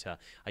Island, but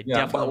I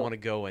definitely want to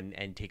go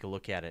and take a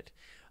look at it.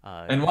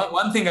 And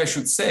one thing I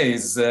should say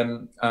is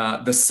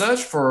the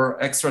search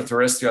for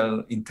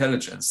extraterrestrial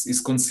intelligence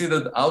is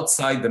considered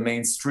outside the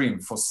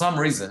mainstream for some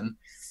reason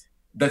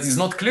that is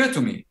not clear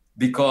to me.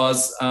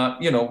 Because,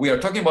 we are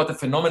talking about a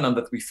phenomenon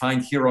that we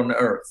find here on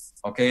Earth,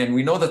 okay? And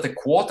we know that a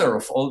quarter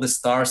of all the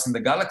stars in the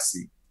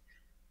galaxy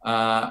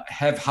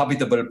have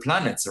habitable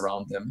planets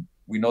around them.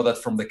 We know that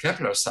from the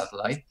Kepler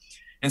satellite.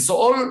 And so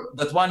all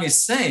that one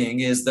is saying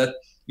is that,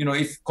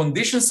 if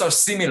conditions are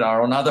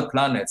similar on other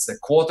planets, a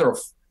quarter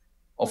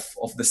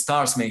of the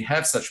stars may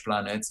have such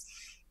planets,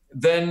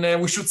 then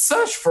we should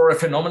search for a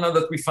phenomenon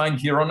that we find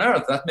here on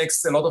Earth. That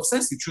makes a lot of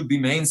sense. It should be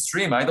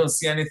mainstream. I don't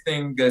see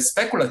anything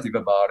speculative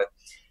about it.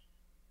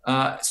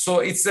 So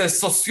it's a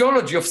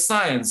sociology of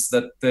science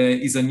that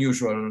is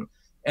unusual.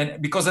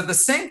 And because at the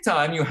same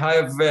time, you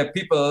have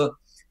people,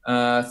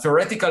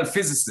 theoretical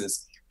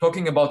physicists,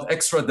 talking about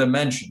extra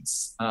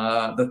dimensions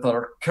that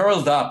are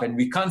curled up and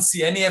we can't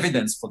see any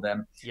evidence for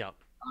them. Yeah.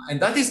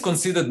 And that is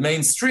considered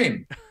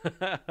mainstream.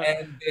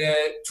 And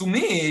to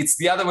me, it's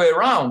the other way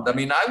around. I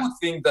mean, I would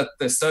think that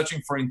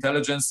searching for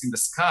intelligence in the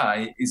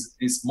sky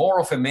is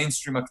more of a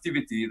mainstream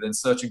activity than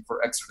searching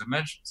for extra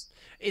dimensions.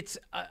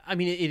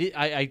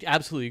 I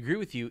absolutely agree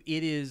with you.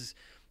 It is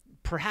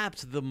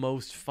perhaps the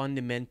most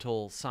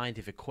fundamental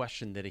scientific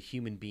question that a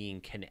human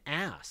being can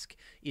ask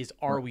is,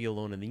 are we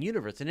alone in the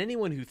universe? And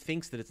anyone who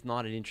thinks that it's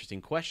not an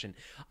interesting question,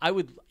 I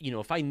would,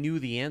 if I knew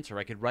the answer,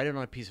 I could write it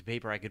on a piece of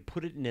paper, I could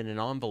put it in an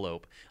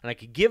envelope, and I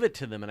could give it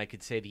to them, and I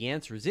could say the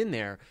answer is in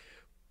there.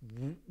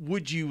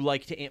 Would you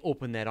like to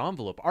open that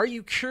envelope? Are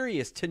you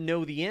curious to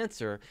know the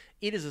answer?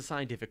 It is a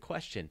scientific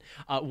question.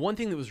 One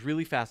thing that was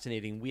really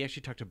fascinating, we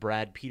actually talked to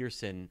Brad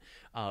Peterson,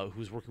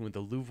 who's working with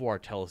the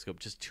Loeb telescope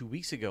just 2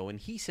 weeks ago, and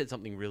he said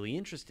something really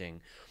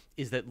interesting,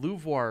 is that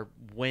Loeb,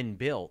 when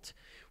built,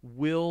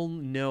 will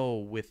know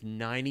with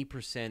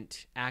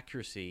 90%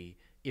 accuracy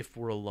if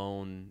we're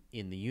alone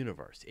in the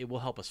universe. It will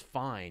help us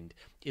find.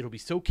 It'll be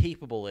so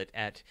capable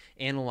at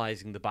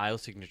analyzing the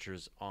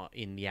biosignatures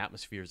in the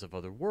atmospheres of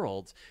other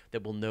worlds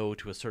that we'll know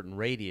to a certain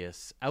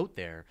radius out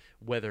there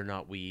whether or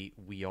not we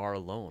are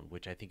alone,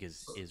 which I think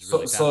is really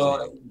fascinating.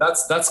 So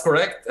that's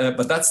correct,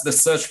 but that's the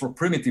search for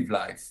primitive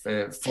life,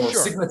 for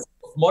signatures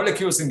of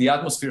molecules in the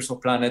atmospheres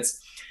of planets,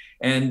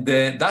 and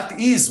that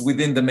is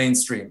within the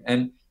mainstream.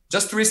 And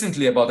just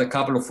recently, about a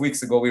couple of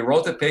weeks ago, we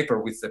wrote a paper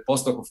with a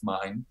postdoc of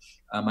mine,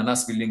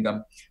 Manas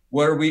Villingam,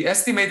 where we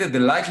estimated the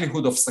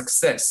likelihood of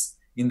success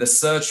in the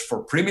search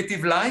for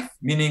primitive life,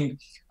 meaning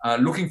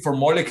looking for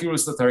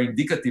molecules that are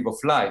indicative of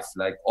life,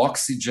 like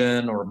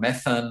oxygen or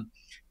methane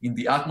in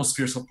the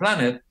atmospheres of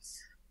planet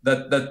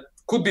that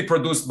could be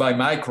produced by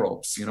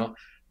microbes,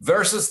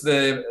 versus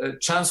the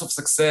chance of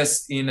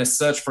success in a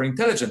search for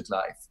intelligent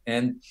life.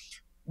 And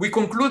we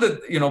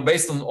concluded,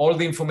 based on all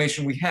the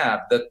information we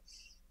have,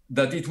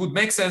 that it would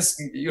make sense,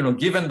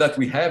 given that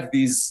we have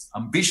these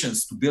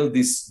ambitions to build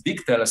these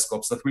big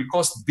telescopes that will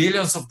cost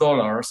billions of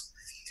dollars,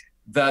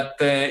 that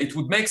it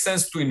would make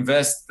sense to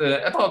invest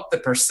about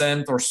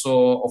 1% or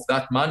so of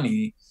that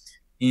money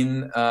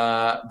in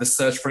the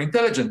search for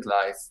intelligent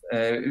life,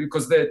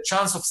 because the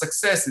chance of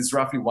success is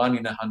roughly 1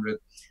 in 100.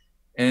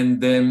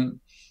 And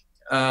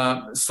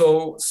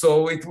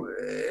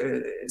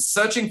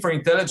searching for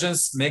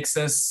intelligence makes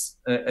sense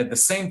at the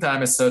same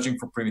time as searching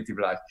for primitive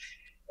life.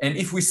 And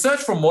if we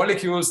search for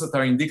molecules that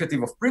are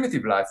indicative of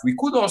primitive life, we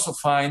could also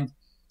find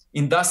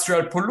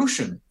industrial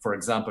pollution, for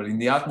example, in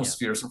the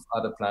atmospheres of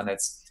other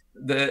planets.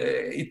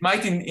 It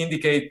might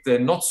indicate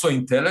not so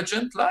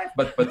intelligent life,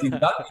 but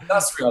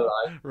industrial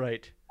life.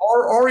 Right.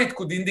 Or it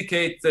could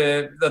indicate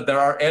that there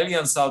are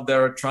aliens out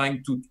there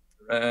trying to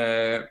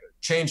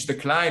change the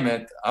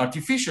climate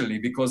artificially,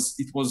 because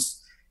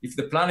if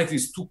the planet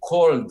is too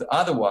cold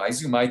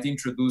otherwise, you might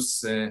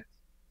introduce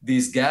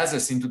these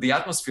gases into the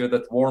atmosphere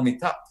that warm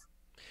it up.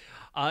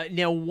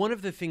 Now, one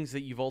of the things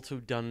that you've also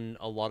done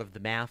a lot of the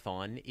math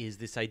on is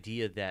this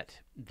idea that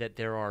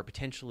there are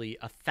potentially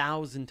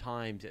 1,000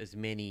 times as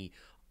many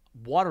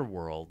water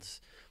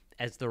worlds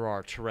as there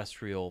are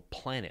terrestrial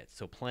planets.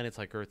 So planets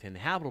like Earth in the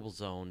habitable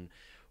zone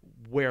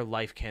where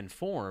life can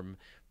form,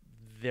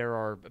 there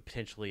are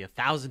potentially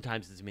 1,000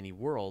 times as many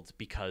worlds,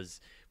 because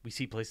we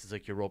see places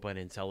like Europa and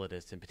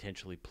Enceladus and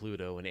potentially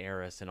Pluto and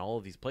Eris and all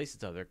of these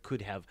places out there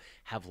could have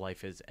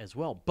life as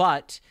well.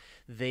 But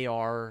they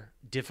are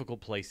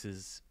difficult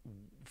places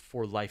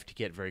for life to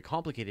get very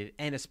complicated,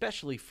 and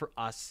especially for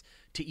us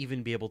to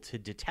even be able to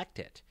detect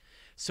it.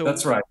 So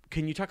that's right.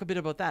 Can you talk a bit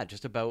about that,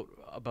 just about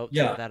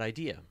that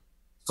idea?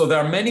 So there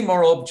are many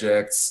more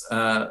objects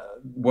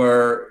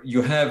where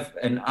you have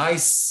an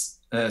icy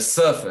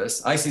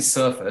surface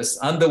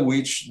under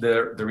which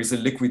there is a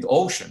liquid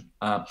ocean.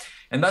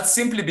 And that's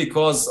simply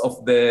because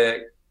of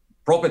the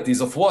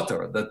properties of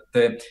water,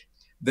 that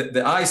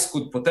the ice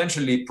could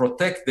potentially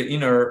protect the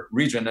inner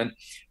region. And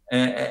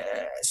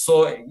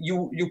so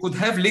you could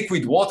have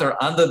liquid water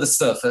under the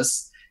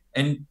surface,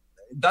 and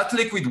that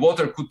liquid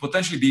water could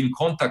potentially be in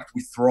contact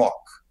with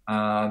rock,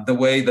 the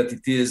way that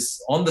it is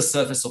on the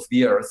surface of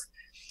the Earth.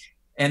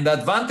 And the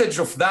advantage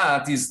of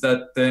that is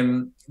that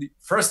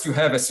first you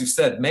have, as you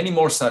said, many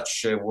more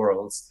such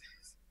worlds,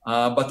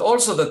 but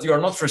also that you are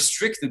not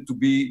restricted to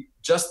be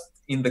just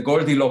in the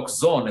Goldilocks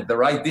zone at the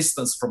right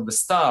distance from the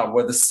star,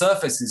 where the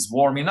surface is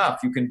warm enough.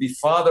 You can be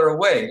farther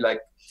away, like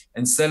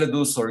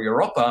Enceladus or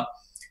Europa,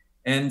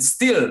 and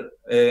still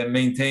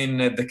maintain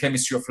the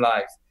chemistry of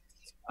life.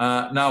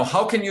 Now,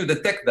 how can you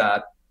detect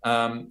that?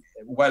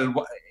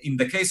 Well, in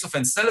the case of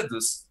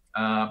Enceladus,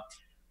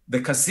 the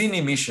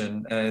Cassini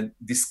mission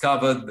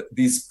discovered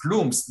these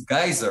plumes,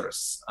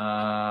 geysers,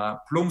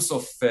 plumes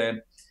of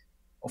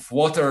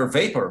water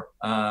vapor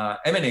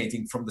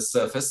emanating from the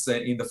surface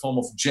in the form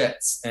of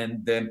jets.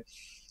 And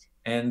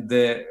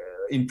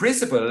in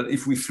principle,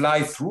 if we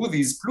fly through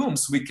these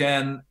plumes, we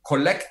can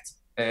collect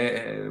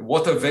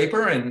water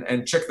vapor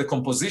and check the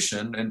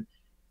composition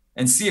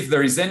and see if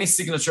there is any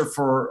signature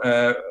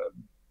for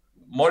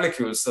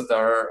molecules that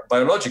are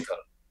biological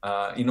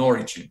in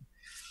origin.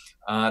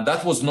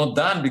 That was not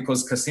done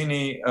because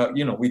Cassini,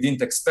 we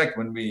didn't expect,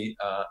 when we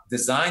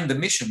designed the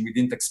mission, we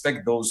didn't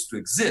expect those to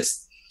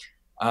exist.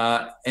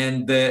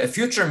 And a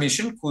future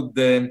mission could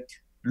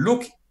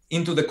look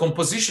into the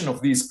composition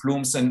of these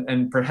plumes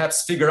and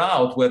perhaps figure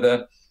out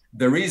whether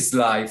there is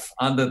life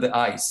under the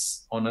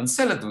ice on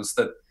Enceladus.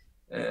 That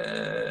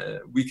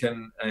we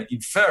can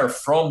infer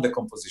from the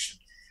composition.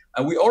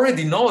 We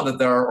already know that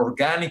there are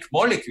organic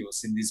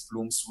molecules in these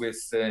plumes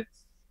with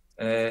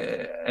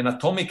an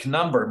atomic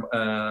number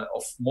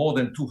of more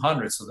than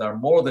 200. So there are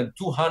more than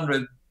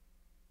 200,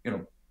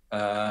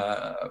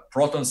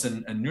 protons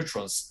and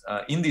neutrons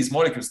in these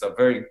molecules. That are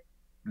very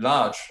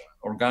large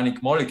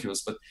organic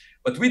molecules,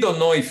 but we don't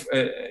know if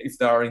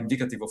they are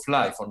indicative of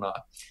life or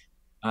not.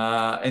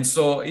 And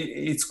so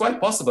it's quite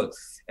possible.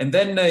 And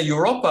then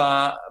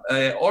Europa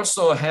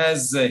also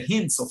has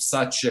hints of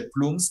such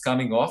plumes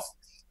coming off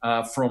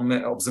from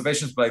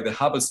observations by the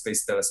Hubble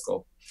Space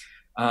Telescope.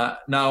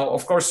 Now,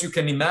 of course, you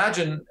can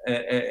imagine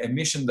a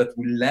mission that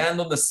will land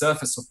on the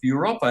surface of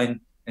Europa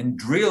and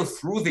drill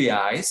through the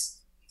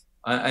ice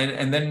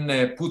and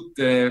then put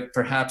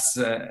perhaps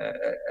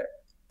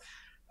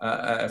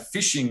a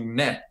fishing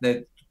net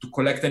to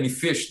collect any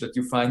fish that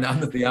you find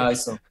under the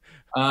ice. So,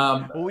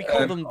 well, we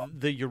call them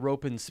the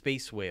European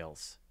space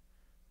whales.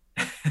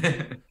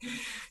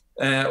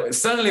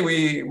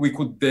 Certainly, we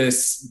could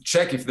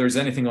check if there's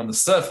anything on the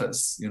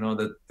surface,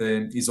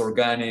 that is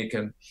organic,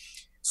 and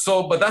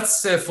so. But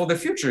that's for the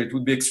future. It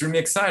would be extremely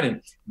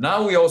exciting.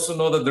 Now we also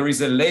know that there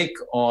is a lake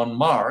on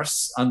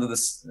Mars under the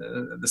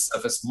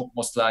surface,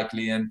 most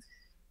likely, and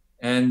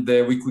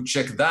we could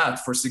check that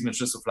for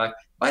signatures of life.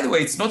 By the way,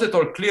 it's not at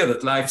all clear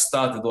that life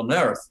started on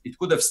Earth. It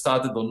could have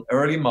started on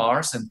early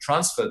Mars and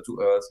transferred to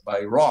Earth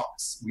by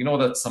rocks. We know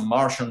that some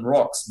Martian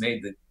rocks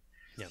made it.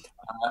 Yeah.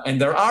 And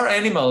there are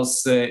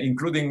animals,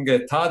 including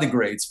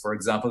tardigrades, for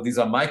example. These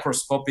are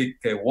microscopic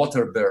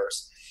water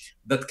bears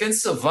that can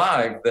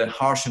survive the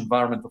harsh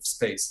environment of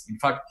space. In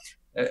fact,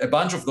 a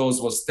bunch of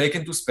those was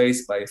taken to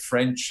space by a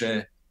French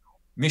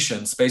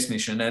space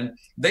mission, and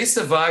they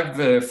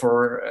survived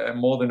for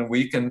more than a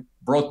week and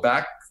brought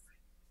back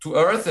to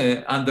Earth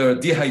under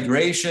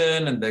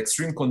dehydration and the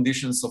extreme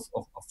conditions of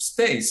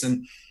space.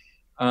 And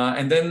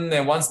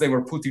then once they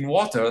were put in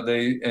water,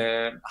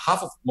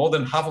 more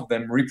than half of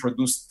them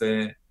reproduced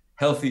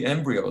healthy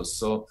embryos.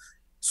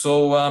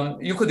 So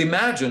you could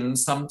imagine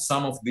some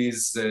of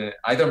these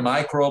either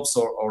microbes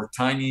or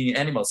tiny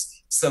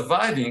animals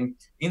surviving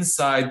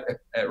inside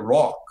a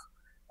rock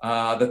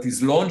that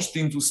is launched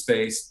into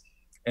space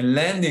and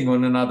landing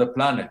on another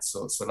planet.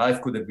 So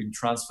life could have been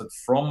transferred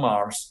from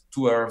Mars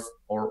to Earth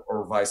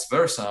or vice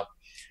versa.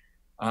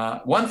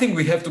 One thing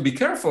we have to be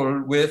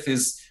careful with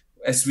is,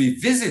 as we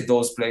visit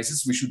those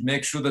places, we should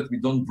make sure that we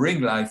don't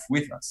bring life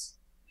with us.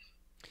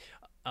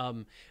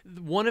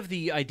 One of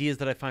the ideas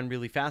that I find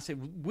really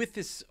fascinating with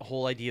this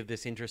whole idea of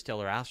this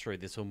interstellar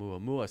asteroid, this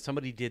Oumuamua,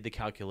 somebody did the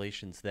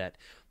calculations that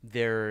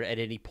at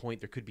any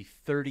point there could be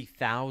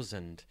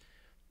 30,000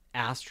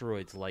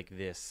 asteroids like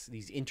this,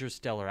 these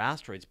interstellar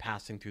asteroids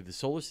passing through the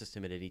solar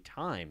system at any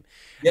time.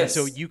 Yes.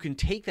 And so you can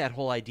take that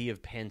whole idea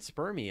of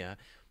panspermia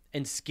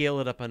and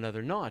scale it up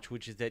another notch,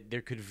 which is that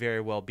there could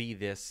very well be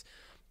this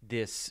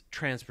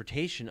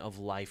transportation of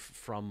life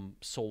from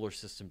solar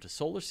system to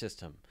solar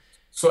system.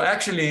 So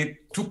actually,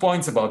 2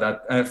 points about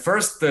that.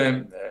 First,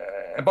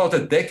 about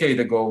a decade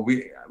ago,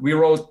 we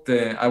wrote,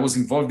 I was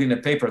involved in a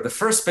paper, the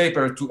first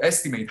paper to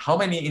estimate how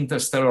many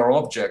interstellar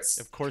objects,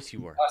 of course you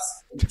were,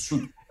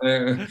 should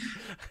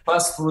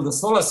pass through the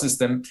solar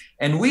system.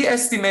 And we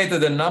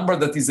estimated a number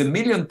that is 1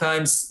 million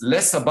times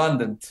less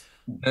abundant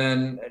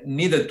than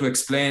needed to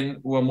explain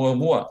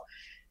Oumuamua.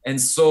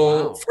 And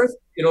so, wow. First,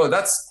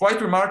 that's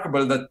quite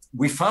remarkable that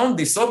we found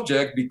this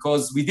object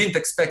because we didn't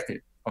expect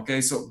it.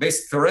 Okay, so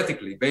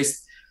theoretically,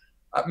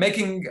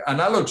 making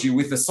analogy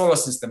with the solar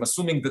system,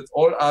 assuming that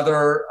all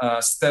other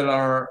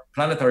stellar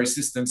planetary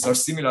systems are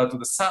similar to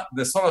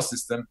the solar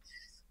system,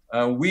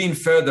 we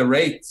infer the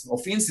rate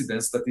of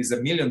incidence that is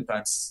 1 million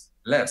times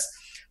less.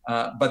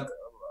 But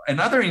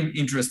another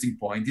interesting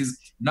point is,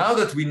 now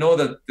that we know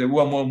that the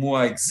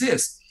Oumuamua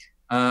exists,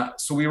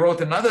 so we wrote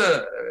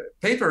another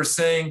paper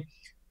saying,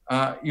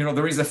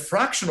 there is a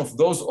fraction of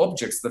those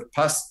objects that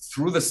pass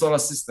through the solar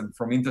system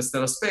from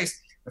interstellar space,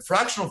 a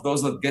fraction of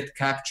those that get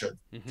captured.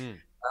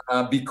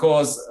 Mm-hmm.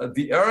 Because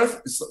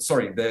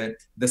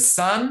the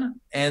sun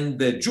and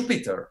the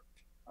Jupiter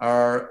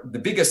are the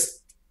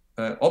biggest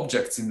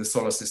objects in the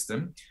solar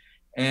system,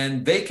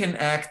 and they can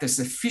act as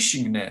a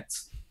fishing net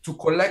to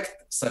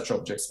collect such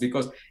objects.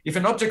 Because if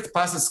an object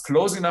passes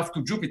close enough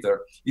to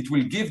Jupiter, it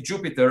will give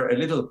Jupiter a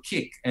little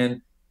kick,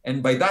 and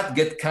by that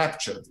get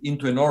captured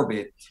into an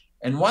orbit.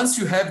 And once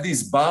you have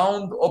these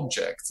bound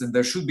objects, and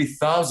there should be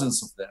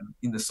thousands of them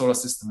in the solar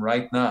system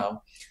right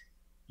now,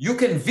 you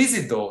can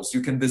visit those.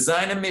 You can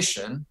design a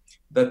mission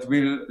that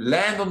will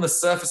land on the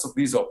surface of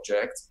these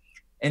objects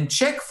and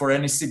check for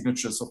any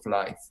signatures of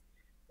life.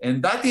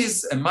 And that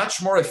is a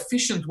much more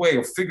efficient way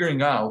of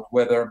figuring out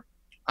whether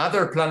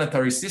other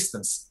planetary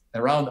systems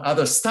around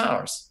other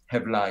stars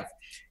have life.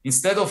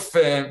 Instead of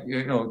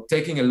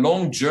taking a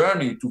long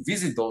journey to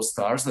visit those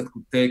stars that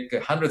could take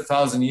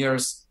 100,000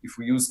 years if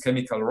we use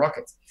chemical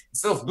rockets,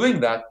 instead of doing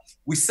that,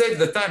 we save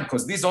the time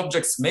because these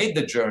objects made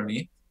the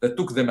journey that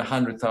took them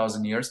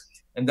 100,000 years,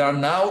 and they are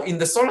now in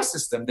the solar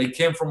system. They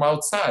came from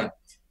outside,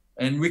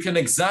 and we can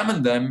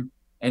examine them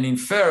and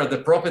infer the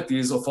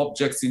properties of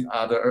objects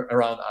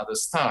around other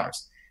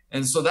stars.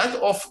 And so that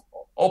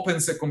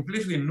opens a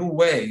completely new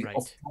way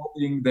of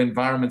probing the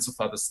environments of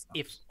other stars.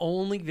 If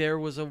only there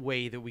was a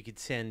way that we could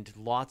send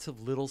lots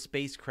of little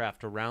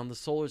spacecraft around the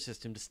solar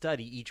system to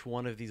study each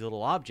one of these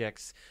little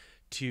objects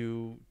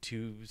to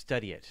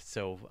study it.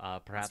 So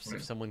perhaps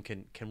if someone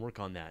can work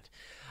on that.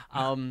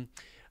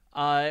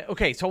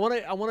 Okay, so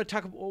I want to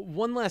talk about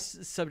one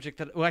last subject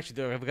that. Well,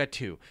 actually, I've got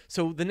two.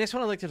 So the next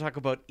one I'd like to talk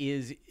about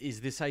is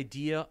this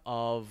idea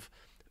of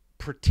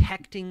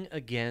protecting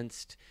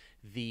against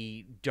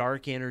the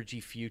dark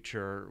energy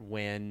future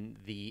when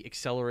the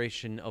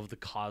acceleration of the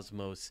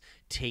cosmos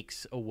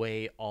takes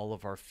away all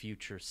of our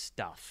future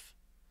stuff.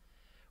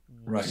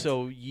 Right.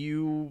 So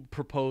you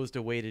proposed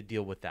a way to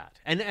deal with that.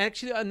 And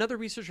actually another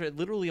researcher at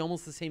literally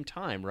almost the same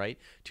time, right?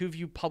 Two of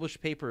you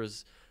published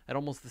papers at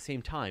almost the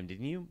same time,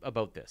 didn't you,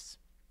 about this?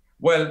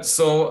 Well,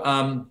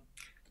 so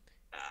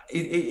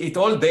it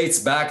all dates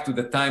back to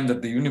the time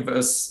that the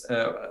universe,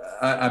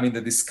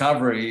 the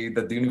discovery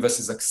that the universe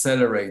is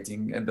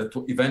accelerating and that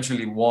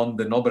eventually won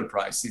the Nobel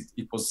Prize.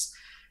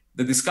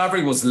 The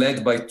discovery was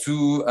led by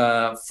two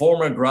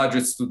former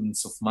graduate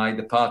students of my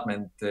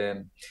department.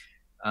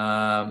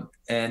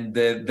 And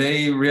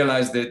they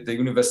realized that the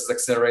universe is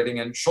accelerating.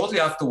 And shortly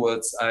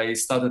afterwards, I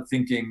started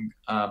thinking,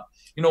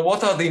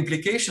 what are the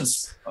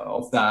implications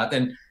of that?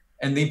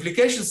 And the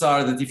implications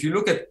are that if you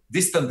look at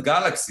distant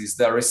galaxies,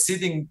 they're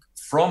receding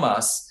from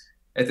us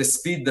at a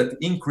speed that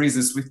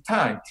increases with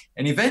time.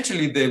 And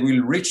eventually they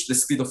will reach the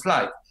speed of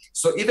light.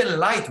 So even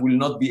light will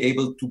not be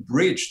able to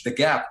bridge the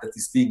gap that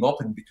is being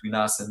opened between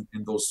us and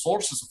those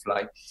sources of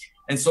light.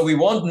 And so we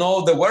won't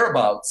know the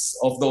whereabouts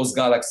of those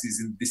galaxies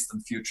in the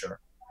distant future.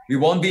 We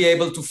won't be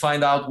able to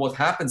find out what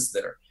happens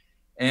there.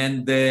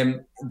 And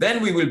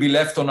then we will be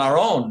left on our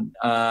own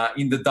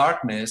in the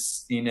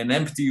darkness, in an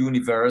empty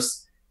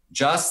universe,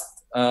 just,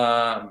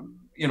 the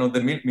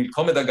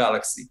Milkomeda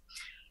galaxy.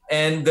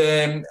 And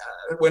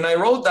when I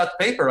wrote that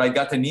paper, I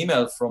got an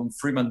email from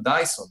Freeman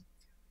Dyson,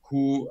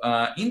 who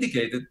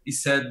indicated, he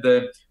said,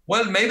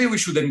 well, maybe we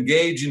should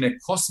engage in a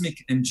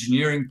cosmic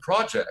engineering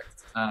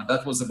project.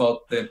 That was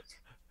about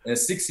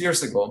 6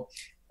 years ago.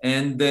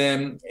 And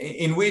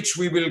in which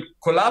we will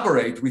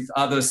collaborate with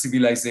other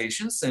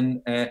civilizations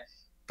and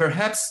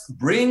perhaps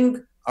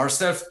bring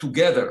ourselves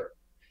together.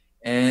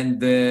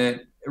 And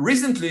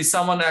recently,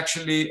 someone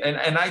actually,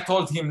 and I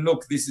told him,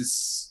 look, this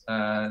is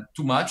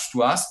too much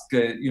to ask,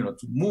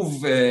 to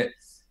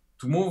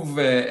move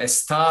a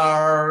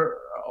star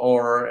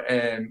or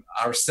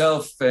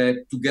ourselves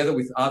together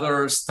with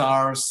other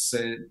stars,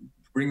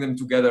 bring them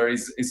together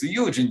is a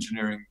huge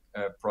engineering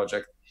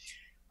project.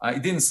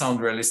 It didn't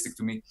sound realistic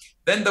to me.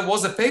 Then there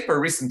was a paper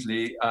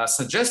recently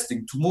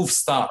suggesting to move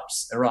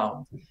stars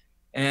around.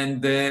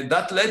 And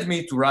that led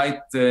me to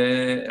write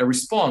a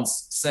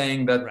response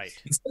saying that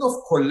instead of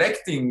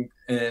collecting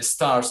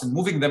stars and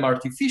moving them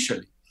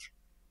artificially,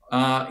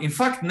 in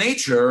fact,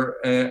 nature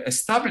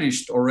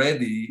established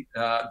already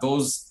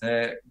those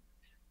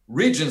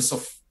regions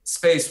of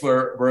space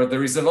where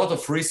there is a lot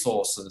of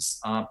resources.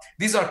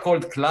 These are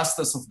called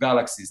clusters of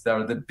galaxies. They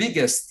are the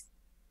biggest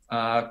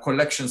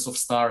collections of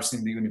stars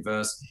in the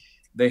universe.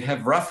 They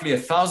have roughly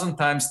 1,000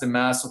 times the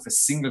mass of a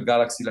single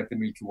galaxy like the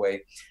Milky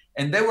Way.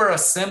 And they were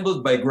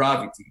assembled by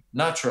gravity,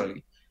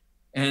 naturally.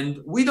 And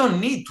we don't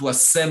need to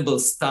assemble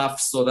stuff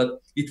so that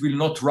it will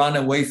not run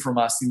away from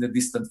us in the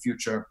distant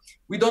future.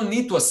 We don't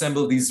need to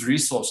assemble these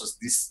resources,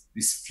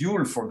 this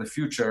fuel for the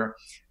future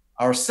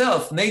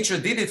ourselves. Nature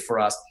did it for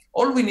us.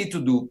 All we need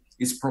to do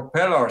is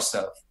propel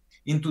ourselves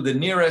into the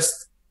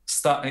nearest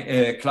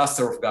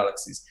cluster of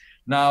galaxies.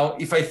 Now,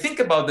 if I think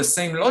about the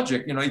same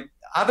logic,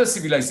 other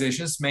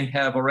civilizations may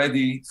have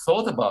already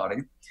thought about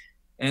it,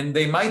 and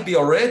they might be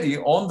already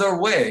on their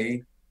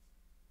way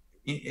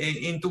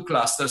into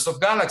clusters of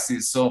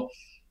galaxies. So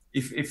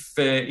if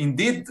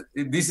indeed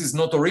this is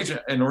not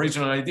an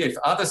original idea, if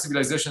other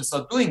civilizations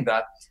are doing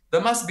that,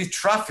 there must be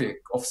traffic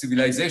of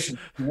civilization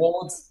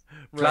towards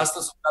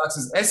clusters of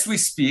galaxies. As we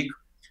speak,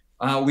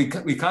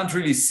 we can't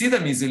really see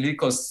them easily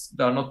because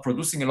they're not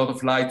producing a lot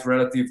of light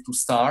relative to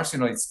stars.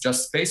 It's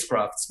just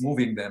spacecrafts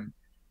moving them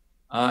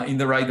in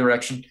the right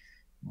direction.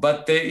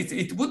 But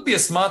it would be a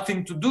smart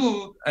thing to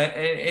do.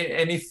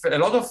 And if a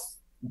lot of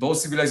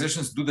those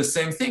civilizations do the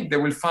same thing, they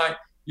will find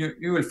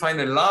you will find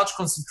a large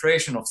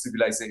concentration of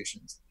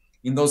civilizations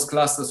in those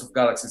clusters of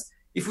galaxies.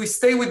 If we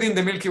stay within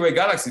the Milky Way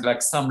galaxy,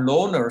 like some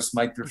loners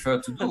might prefer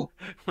to do,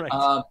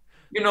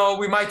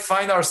 we might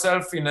find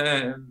ourselves in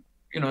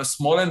a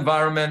small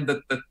environment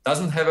that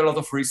doesn't have a lot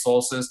of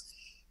resources,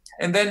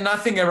 and then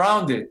nothing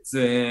around it.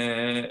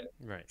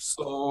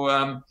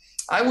 So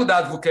I would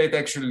advocate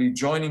actually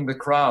joining the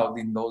crowd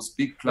in those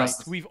big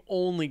clusters. We've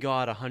only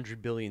got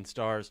 100 billion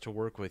stars to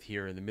work with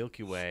here in the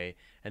Milky Way,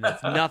 and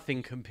that's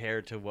nothing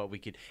compared to what we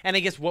could. And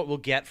I guess what we'll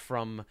get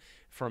from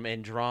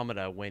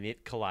Andromeda when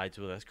it collides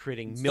with us,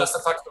 creating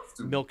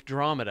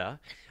Milkdromeda,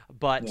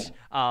 but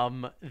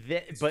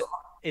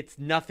it's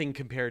nothing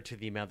compared to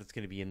the amount that's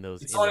going to be in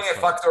those. It's only a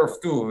factor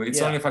of 2.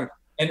 It's only a factor.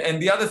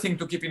 And the other thing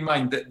to keep in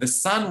mind, the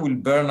sun will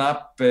burn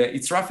up,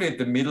 it's roughly at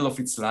the middle of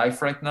its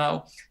life right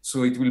now.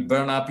 So it will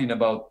burn up in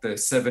about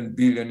 7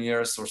 billion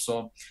years or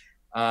so.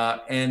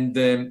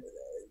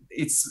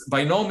 It's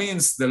by no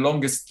means the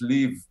longest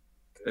lived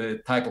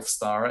type of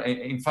star.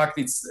 In fact,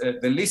 it's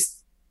the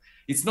least,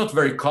 it's not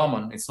very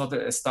common. It's not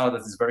a star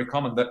that is very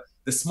common.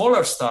 The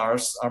smaller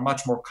stars are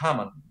much more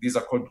common. These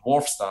are called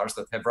dwarf stars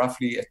that have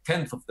roughly a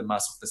tenth of the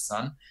mass of the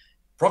sun.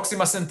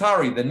 Proxima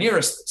Centauri, the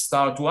nearest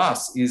star to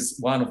us, is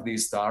one of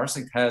these stars.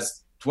 It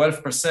has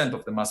 12%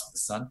 of the mass of the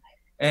sun,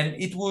 and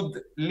it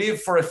would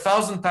live for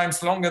 1,000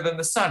 times longer than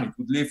the sun. It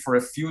would live for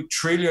a few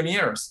trillion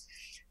years.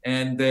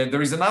 And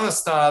there is another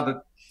star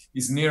that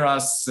is near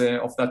us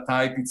of that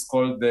type. It's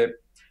called the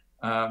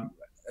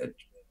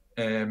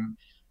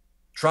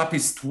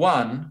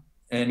TRAPPIST-1,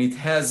 and it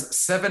has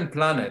 7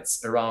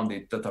 planets around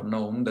it that are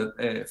known,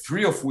 that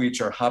 3 of which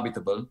are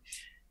habitable.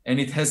 And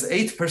it has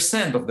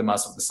 8% of the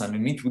mass of the sun,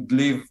 and it would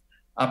live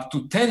up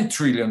to 10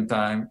 trillion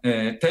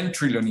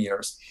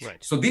years.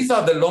 Right. So these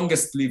are the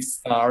longest lived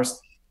stars,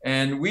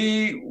 and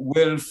we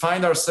will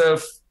find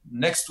ourselves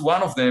next to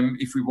one of them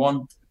if we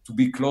want to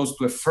be close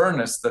to a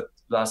furnace that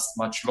lasts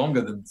much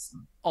longer than the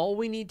sun. All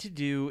we need to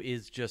do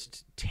is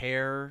just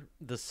tear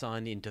the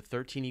sun into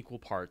 13 equal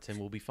parts, and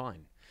we'll be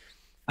fine.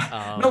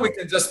 No, we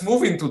can just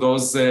move into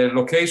those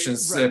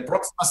locations. Right.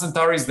 Proxima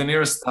Centauri is the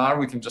nearest star.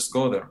 We can just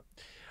go there.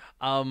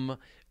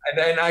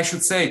 And I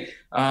should say,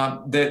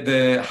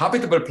 the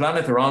habitable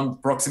planet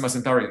around Proxima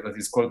Centauri, that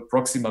is called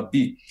Proxima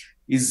b,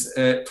 is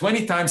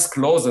 20 times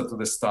closer to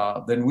the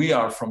star than we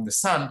are from the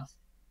sun.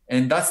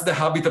 And that's the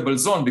habitable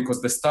zone because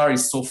the star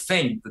is so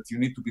faint that you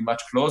need to be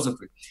much closer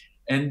to it.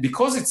 And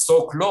because it's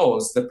so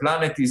close, the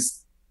planet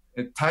is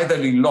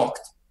tidally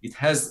locked. It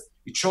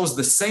shows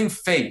the same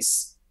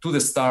face to the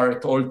star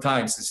at all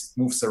times as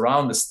it moves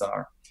around the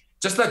star.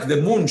 Just like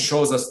the moon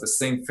shows us the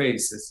same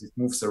face as it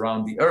moves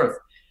around the Earth.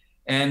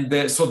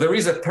 And so there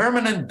is a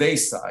permanent day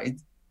side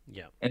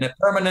and a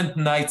permanent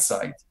night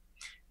side.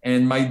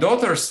 And my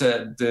daughter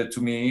said to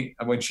me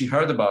when she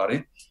heard about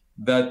it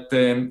that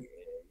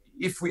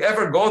if we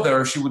ever go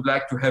there, she would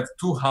like to have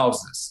 2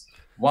 houses.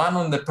 One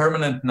on the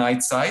permanent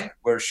night side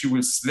where she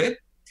will sleep,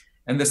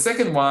 and the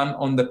second one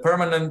on the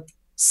permanent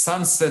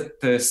sunset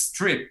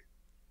strip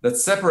that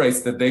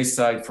separates the day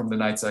side from the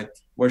night side,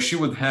 where she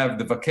would have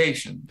the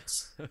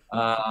vacations.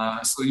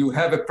 So you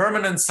have a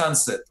permanent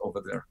sunset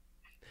over there.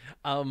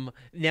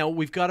 Now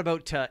we've got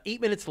about 8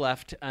 minutes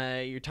left.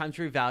 Your time's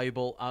very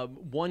valuable.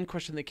 One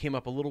question that came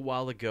up a little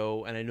while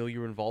ago, and I know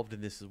you're involved in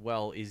this as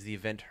well, is the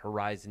Event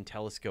Horizon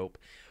Telescope.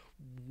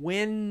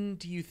 When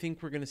do you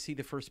think we're going to see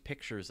the first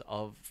pictures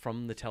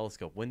from the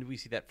telescope? When do we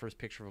see that first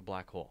picture of a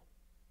black hole?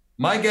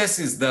 My guess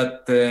is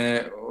that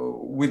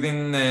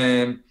within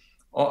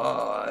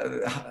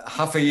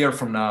half a year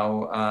from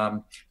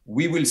now,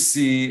 we will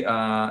see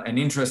an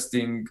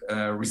interesting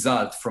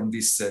result from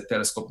this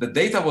telescope. The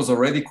data was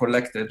already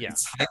collected. Yeah.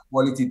 It's high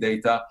quality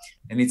data,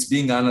 and it's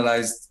being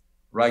analyzed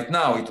right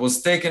now. It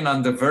was taken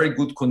under very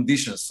good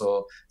conditions,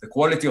 so the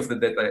quality of the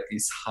data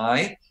is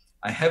high.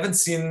 I haven't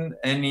seen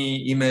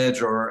any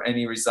image or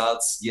any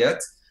results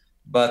yet,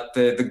 but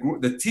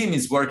the team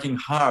is working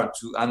hard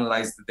to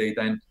analyze the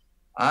data, and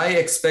I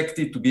expect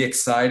it to be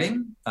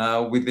exciting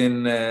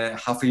within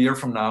half a year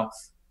from now.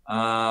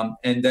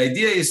 And the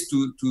idea is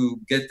to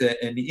get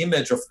an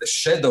image of the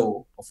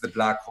shadow of the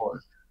black hole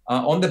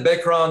on the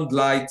background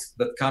light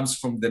that comes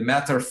from the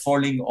matter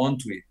falling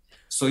onto it.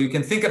 So you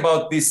can think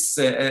about this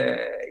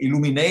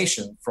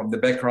illumination from the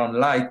background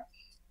light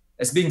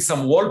as being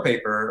some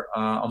wallpaper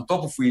on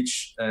top of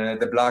which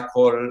the black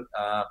hole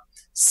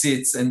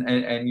sits,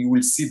 and you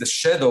will see the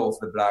shadow of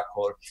the black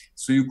hole.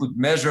 So you could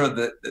measure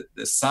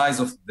the size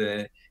of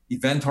the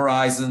event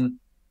horizon.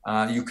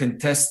 You can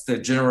test the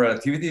general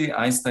relativity,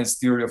 Einstein's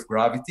theory of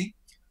gravity,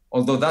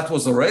 although that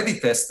was already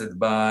tested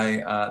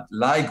by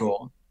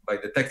LIGO, by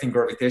detecting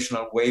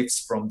gravitational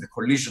waves from the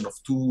collision of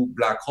 2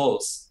 black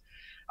holes.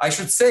 I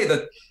should say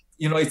that,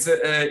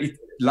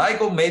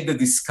 LIGO made the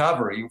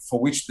discovery for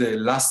which the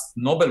last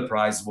Nobel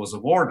Prize was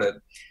awarded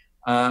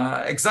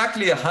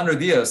exactly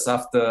 100 years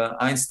after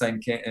Einstein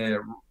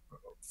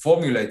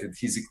formulated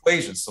his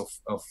equations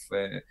of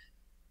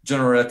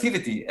general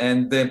relativity.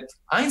 And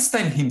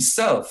Einstein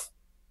himself,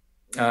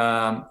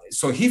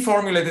 so he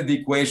formulated the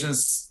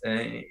equations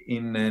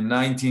in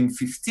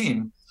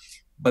 1915,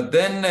 but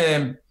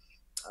then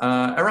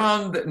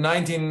around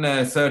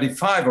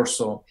 1935 or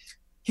so,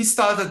 he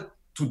started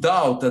to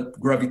doubt that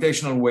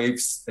gravitational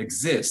waves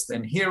exist.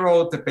 And he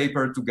wrote a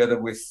paper together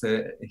with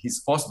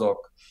his postdoc,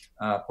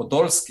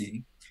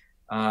 Podolsky,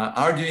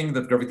 arguing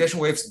that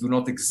gravitational waves do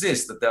not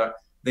exist, that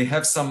they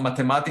have some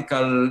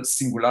mathematical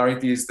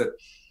singularities that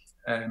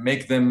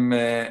make them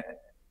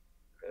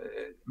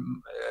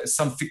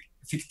some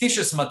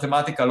fictitious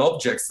mathematical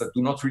objects that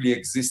do not really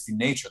exist in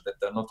nature, that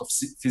they're not of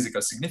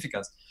physical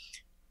significance.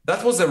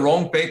 That was a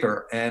wrong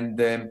paper, and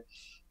the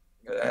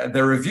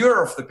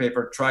reviewer of the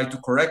paper tried to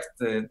correct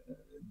the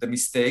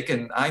mistake,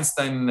 and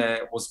Einstein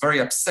was very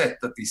upset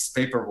that this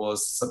paper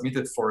was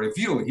submitted for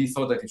review. He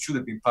thought that it should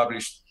have been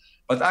published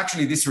But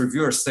actually, this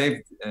reviewer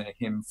saved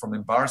him from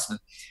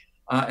embarrassment.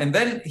 And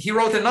then he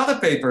wrote another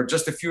paper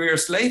just a few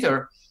years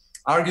later,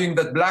 arguing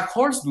that black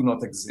holes do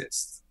not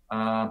exist.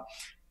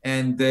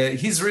 And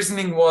his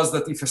reasoning was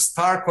that if a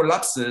star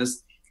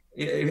collapses,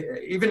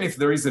 even if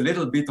there is a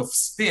little bit of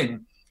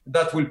spin,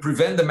 that will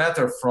prevent the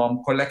matter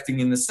from collecting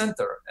in the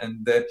center.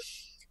 And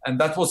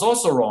that was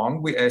also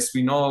wrong. As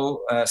we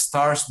know,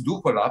 stars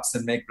do collapse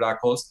and make black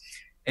holes.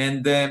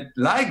 And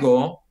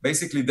LIGO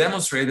basically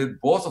demonstrated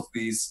both of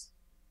these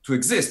to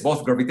exist,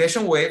 both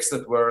gravitational waves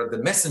that were the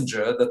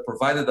messenger that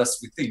provided us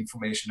with the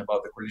information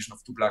about the collision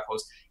of two black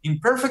holes in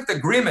perfect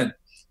agreement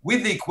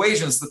with the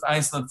equations that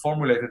Einstein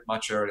formulated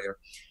much earlier.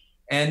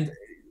 And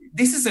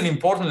this is an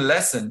important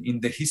lesson in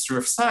the history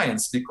of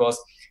science because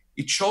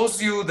it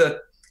shows you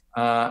that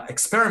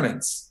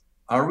experiments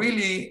are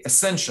really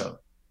essential,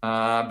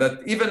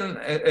 that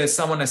even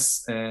someone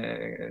as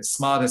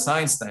smart as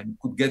Einstein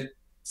could get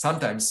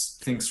sometimes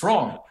things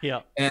wrong.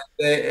 Yeah. And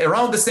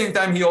around the same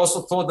time, he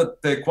also thought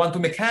that the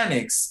quantum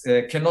mechanics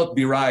cannot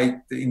be right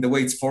in the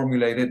way it's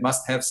formulated,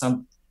 must have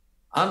some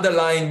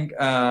underlying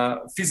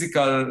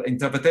physical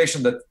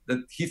interpretation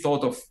that he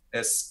thought of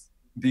as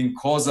being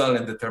causal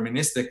and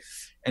deterministic.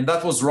 And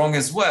that was wrong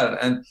as well.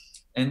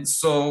 And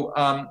so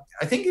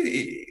I think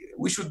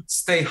we should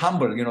stay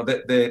humble. You know,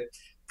 the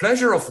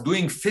pleasure of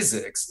doing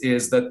physics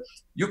is that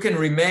you can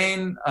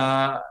remain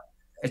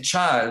a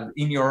child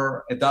in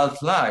your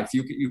adult life.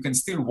 You can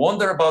still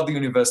wonder about the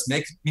universe,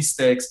 make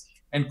mistakes,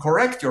 and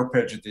correct your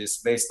prejudice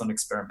based on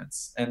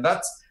experiments. And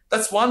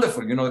that's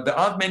wonderful. You know, there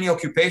aren't many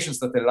occupations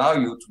that allow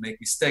you to make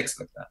mistakes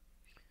like that.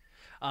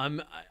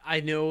 I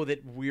know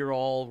that we're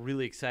all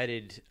really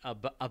excited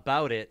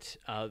about it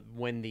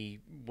when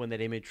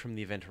that image from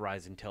the Event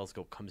Horizon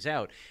Telescope comes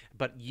out.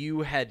 But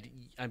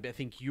I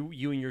think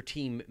you and your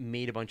team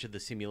made a bunch of the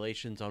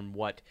simulations on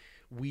what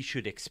we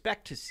should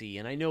expect to see.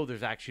 And I know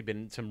there's actually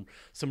been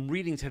some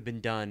readings have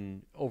been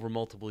done over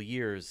multiple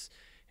years.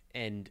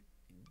 And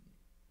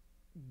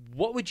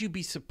what would you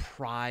be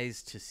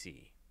surprised to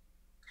see?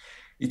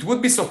 It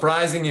would be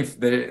surprising if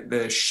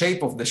the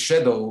shape of the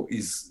shadow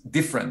is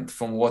different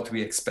from what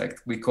we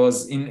expect,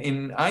 because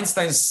in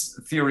Einstein's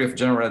theory of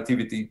general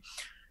relativity,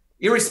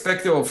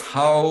 irrespective of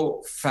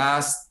how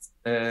fast,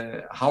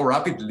 how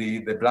rapidly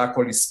the black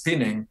hole is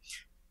spinning,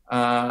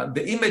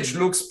 the image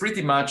looks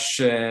pretty much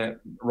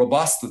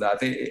robust to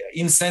that,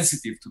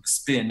 insensitive to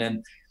spin,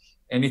 and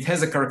it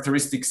has a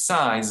characteristic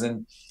size,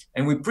 and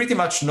we pretty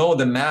much know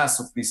the mass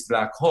of this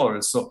black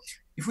hole. So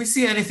if we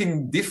see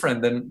anything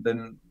different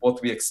than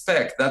what we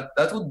expect,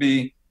 that would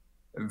be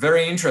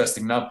very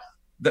interesting. Now,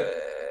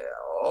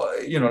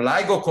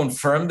 LIGO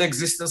confirmed the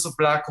existence of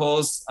black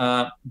holes,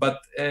 but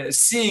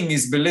seeing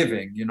is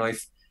believing. You know,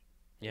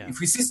 if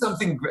we see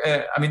something,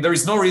 there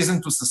is no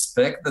reason to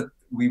suspect that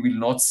we will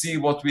not see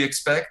what we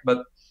expect,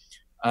 but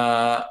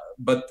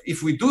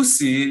if we do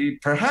see,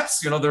 perhaps,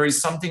 there is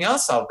something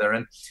else out there.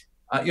 And,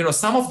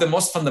 some of the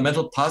most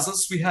fundamental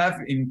puzzles we have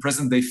in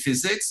present-day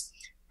physics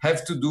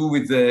have to do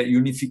with the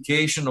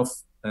unification of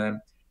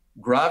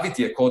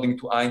gravity, according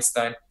to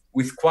Einstein,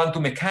 with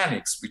quantum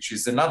mechanics, which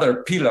is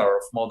another pillar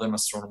of modern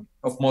astronomy,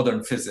 of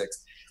modern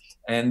physics.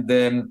 And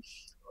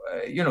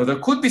there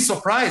could be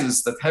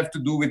surprises that have to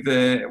do with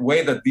the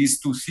way that these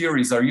two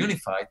theories are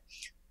unified.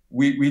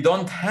 We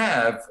don't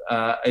have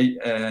a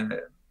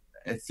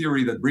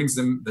theory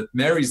that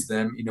marries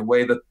them in a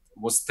way that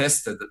was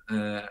tested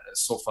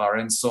so far.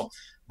 And so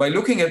by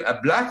looking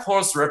at black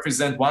holes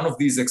represent one of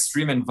these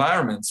extreme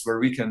environments where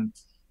we can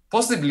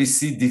possibly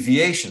see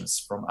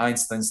deviations from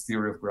Einstein's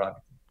theory of gravity.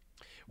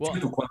 Well,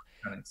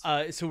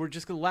 so we're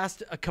just going to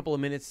last a couple of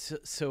minutes.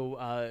 So,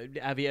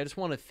 Avi, I just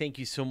want to thank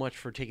you so much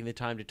for taking the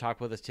time to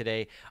talk with us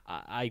today.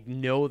 I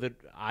know that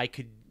I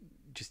could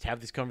just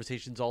have these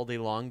conversations all day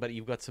long, but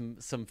you've got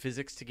some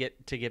physics to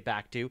get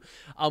back to.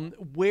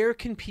 Where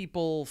can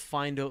people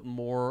find out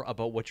more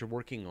about what you're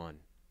working on?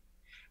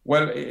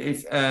 Well,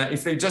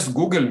 if they just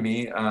Google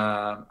me,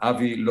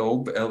 Avi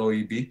Loeb,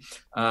 Loeb,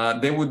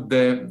 they would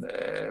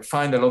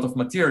find a lot of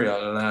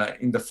material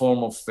in the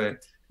form of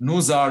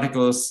news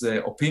articles,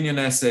 opinion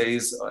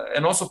essays,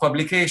 and also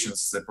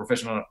publications,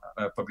 professional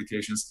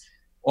publications,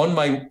 on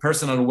my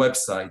personal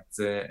website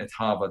at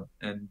Harvard.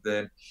 And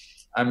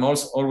I'm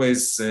also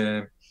always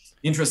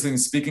interested in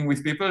speaking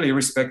with people,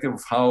 irrespective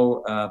of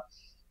how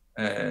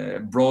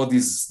broad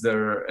is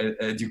their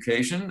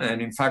education.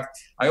 And in fact,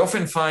 I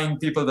often find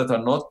people that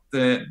are not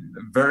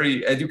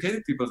very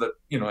educated, people that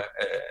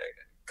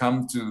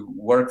come to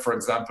work, for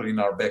example, in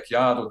our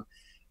backyard.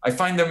 I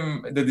find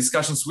the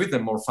discussions with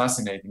them more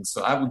fascinating.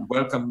 So I would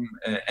welcome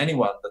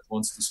anyone that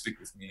wants to speak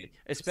with me,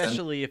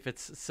 especially if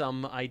it's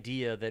some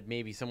idea that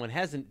maybe someone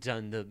hasn't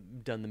done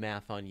the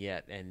math on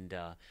yet, and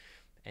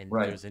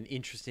right. There's an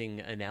interesting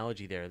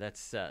analogy there.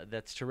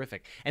 That's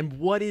terrific. And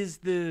what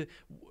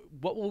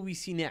will we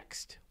see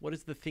next? What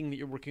is the thing that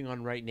you're working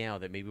on right now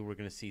that maybe we're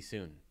going to see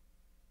soon?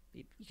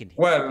 You can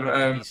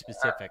be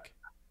specific.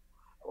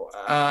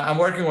 I'm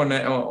working on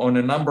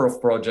a number of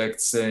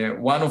projects.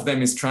 One of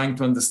them is trying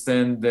to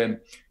understand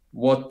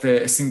what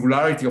the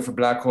singularity of a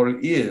black hole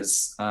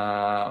is.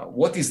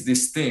 What is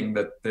this thing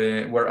that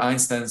where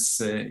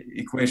Einstein's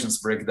equations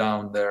break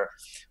down there?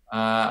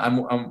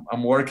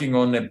 I'm working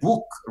on a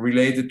book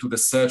related to the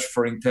search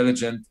for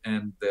intelligent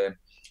and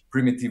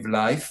primitive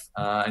life,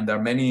 and there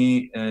are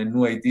many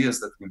new ideas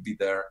that will be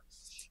there.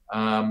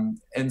 And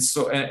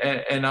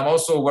I'm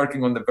also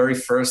working on the very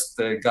first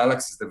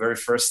galaxies, the very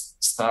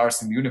first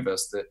stars in the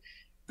universe,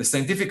 the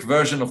scientific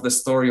version of the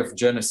story of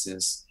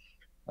Genesis.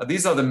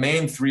 These are the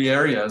main three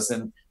areas,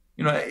 and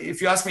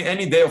if you ask me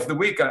any day of the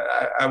week,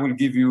 I will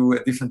give you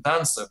a different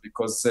answer,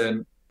 because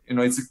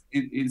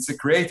it's a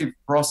creative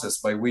process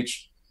by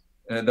which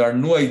there are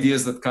new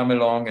ideas that come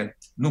along and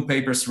new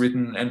papers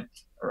written, and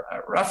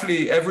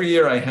roughly every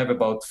year I have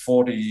about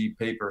 40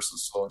 papers or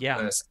so.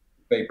 Yeah.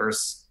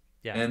 Papers.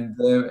 Yeah.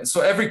 And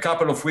so every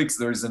couple of weeks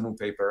there is a new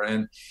paper,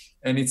 and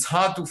it's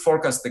hard to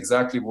forecast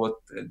exactly what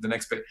the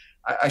next paper.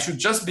 I should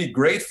just be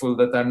grateful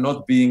that I'm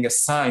not being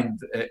assigned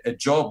a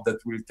job that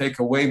will take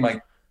away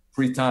my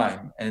free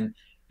time, and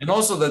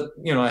also that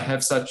I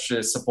have such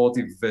a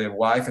supportive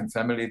wife and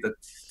family that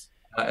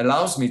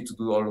allows me to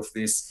do all of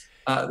this.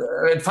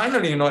 And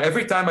finally,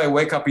 every time I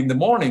wake up in the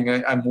morning,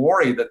 I'm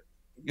worried that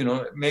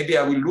maybe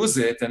I will lose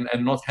it and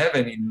not have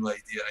any new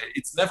idea.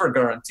 It's never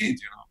guaranteed,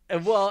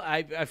 Well,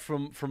 I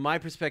from my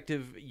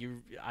perspective,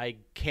 I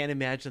can't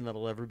imagine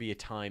that'll ever be a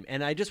time.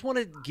 And I just want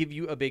to give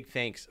you a big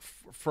thanks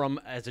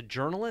from as a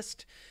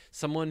journalist,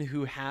 someone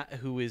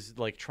who is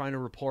like trying to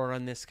report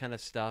on this kind of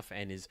stuff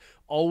and is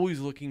always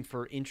looking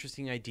for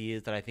interesting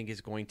ideas that I think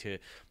is going to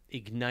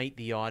ignite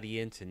the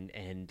audience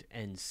and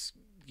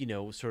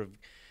sort of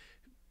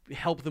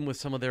help them with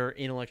some of their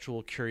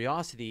intellectual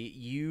curiosity.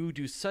 You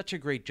do such a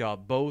great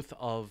job both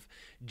of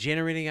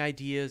generating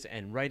ideas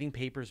and writing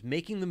papers,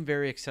 making them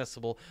very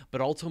accessible,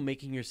 but also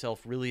making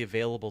yourself really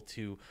available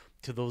to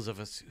those of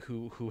us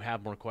who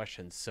have more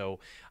questions. So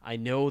I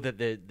know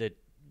that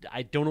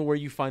I don't know where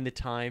you find the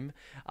time.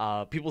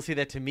 People say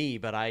that to me,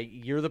 but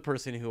you're the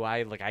person who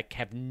I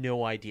have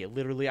no idea.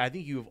 Literally, I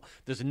think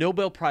there's a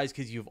Nobel Prize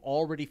because you've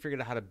already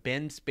figured out how to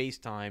bend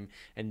space-time,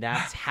 and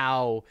that's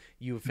how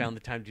you have found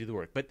the time to do the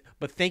work.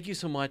 But thank you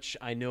so much.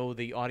 I know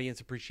the audience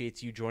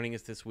appreciates you joining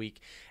us this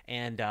week,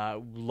 and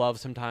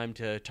love some time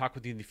to talk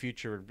with you in the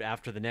future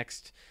after the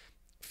next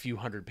few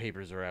hundred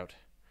papers are out.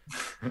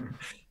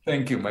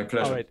 Thank you. My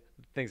pleasure. All right.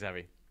 Thanks,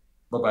 Avi.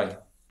 Bye-bye.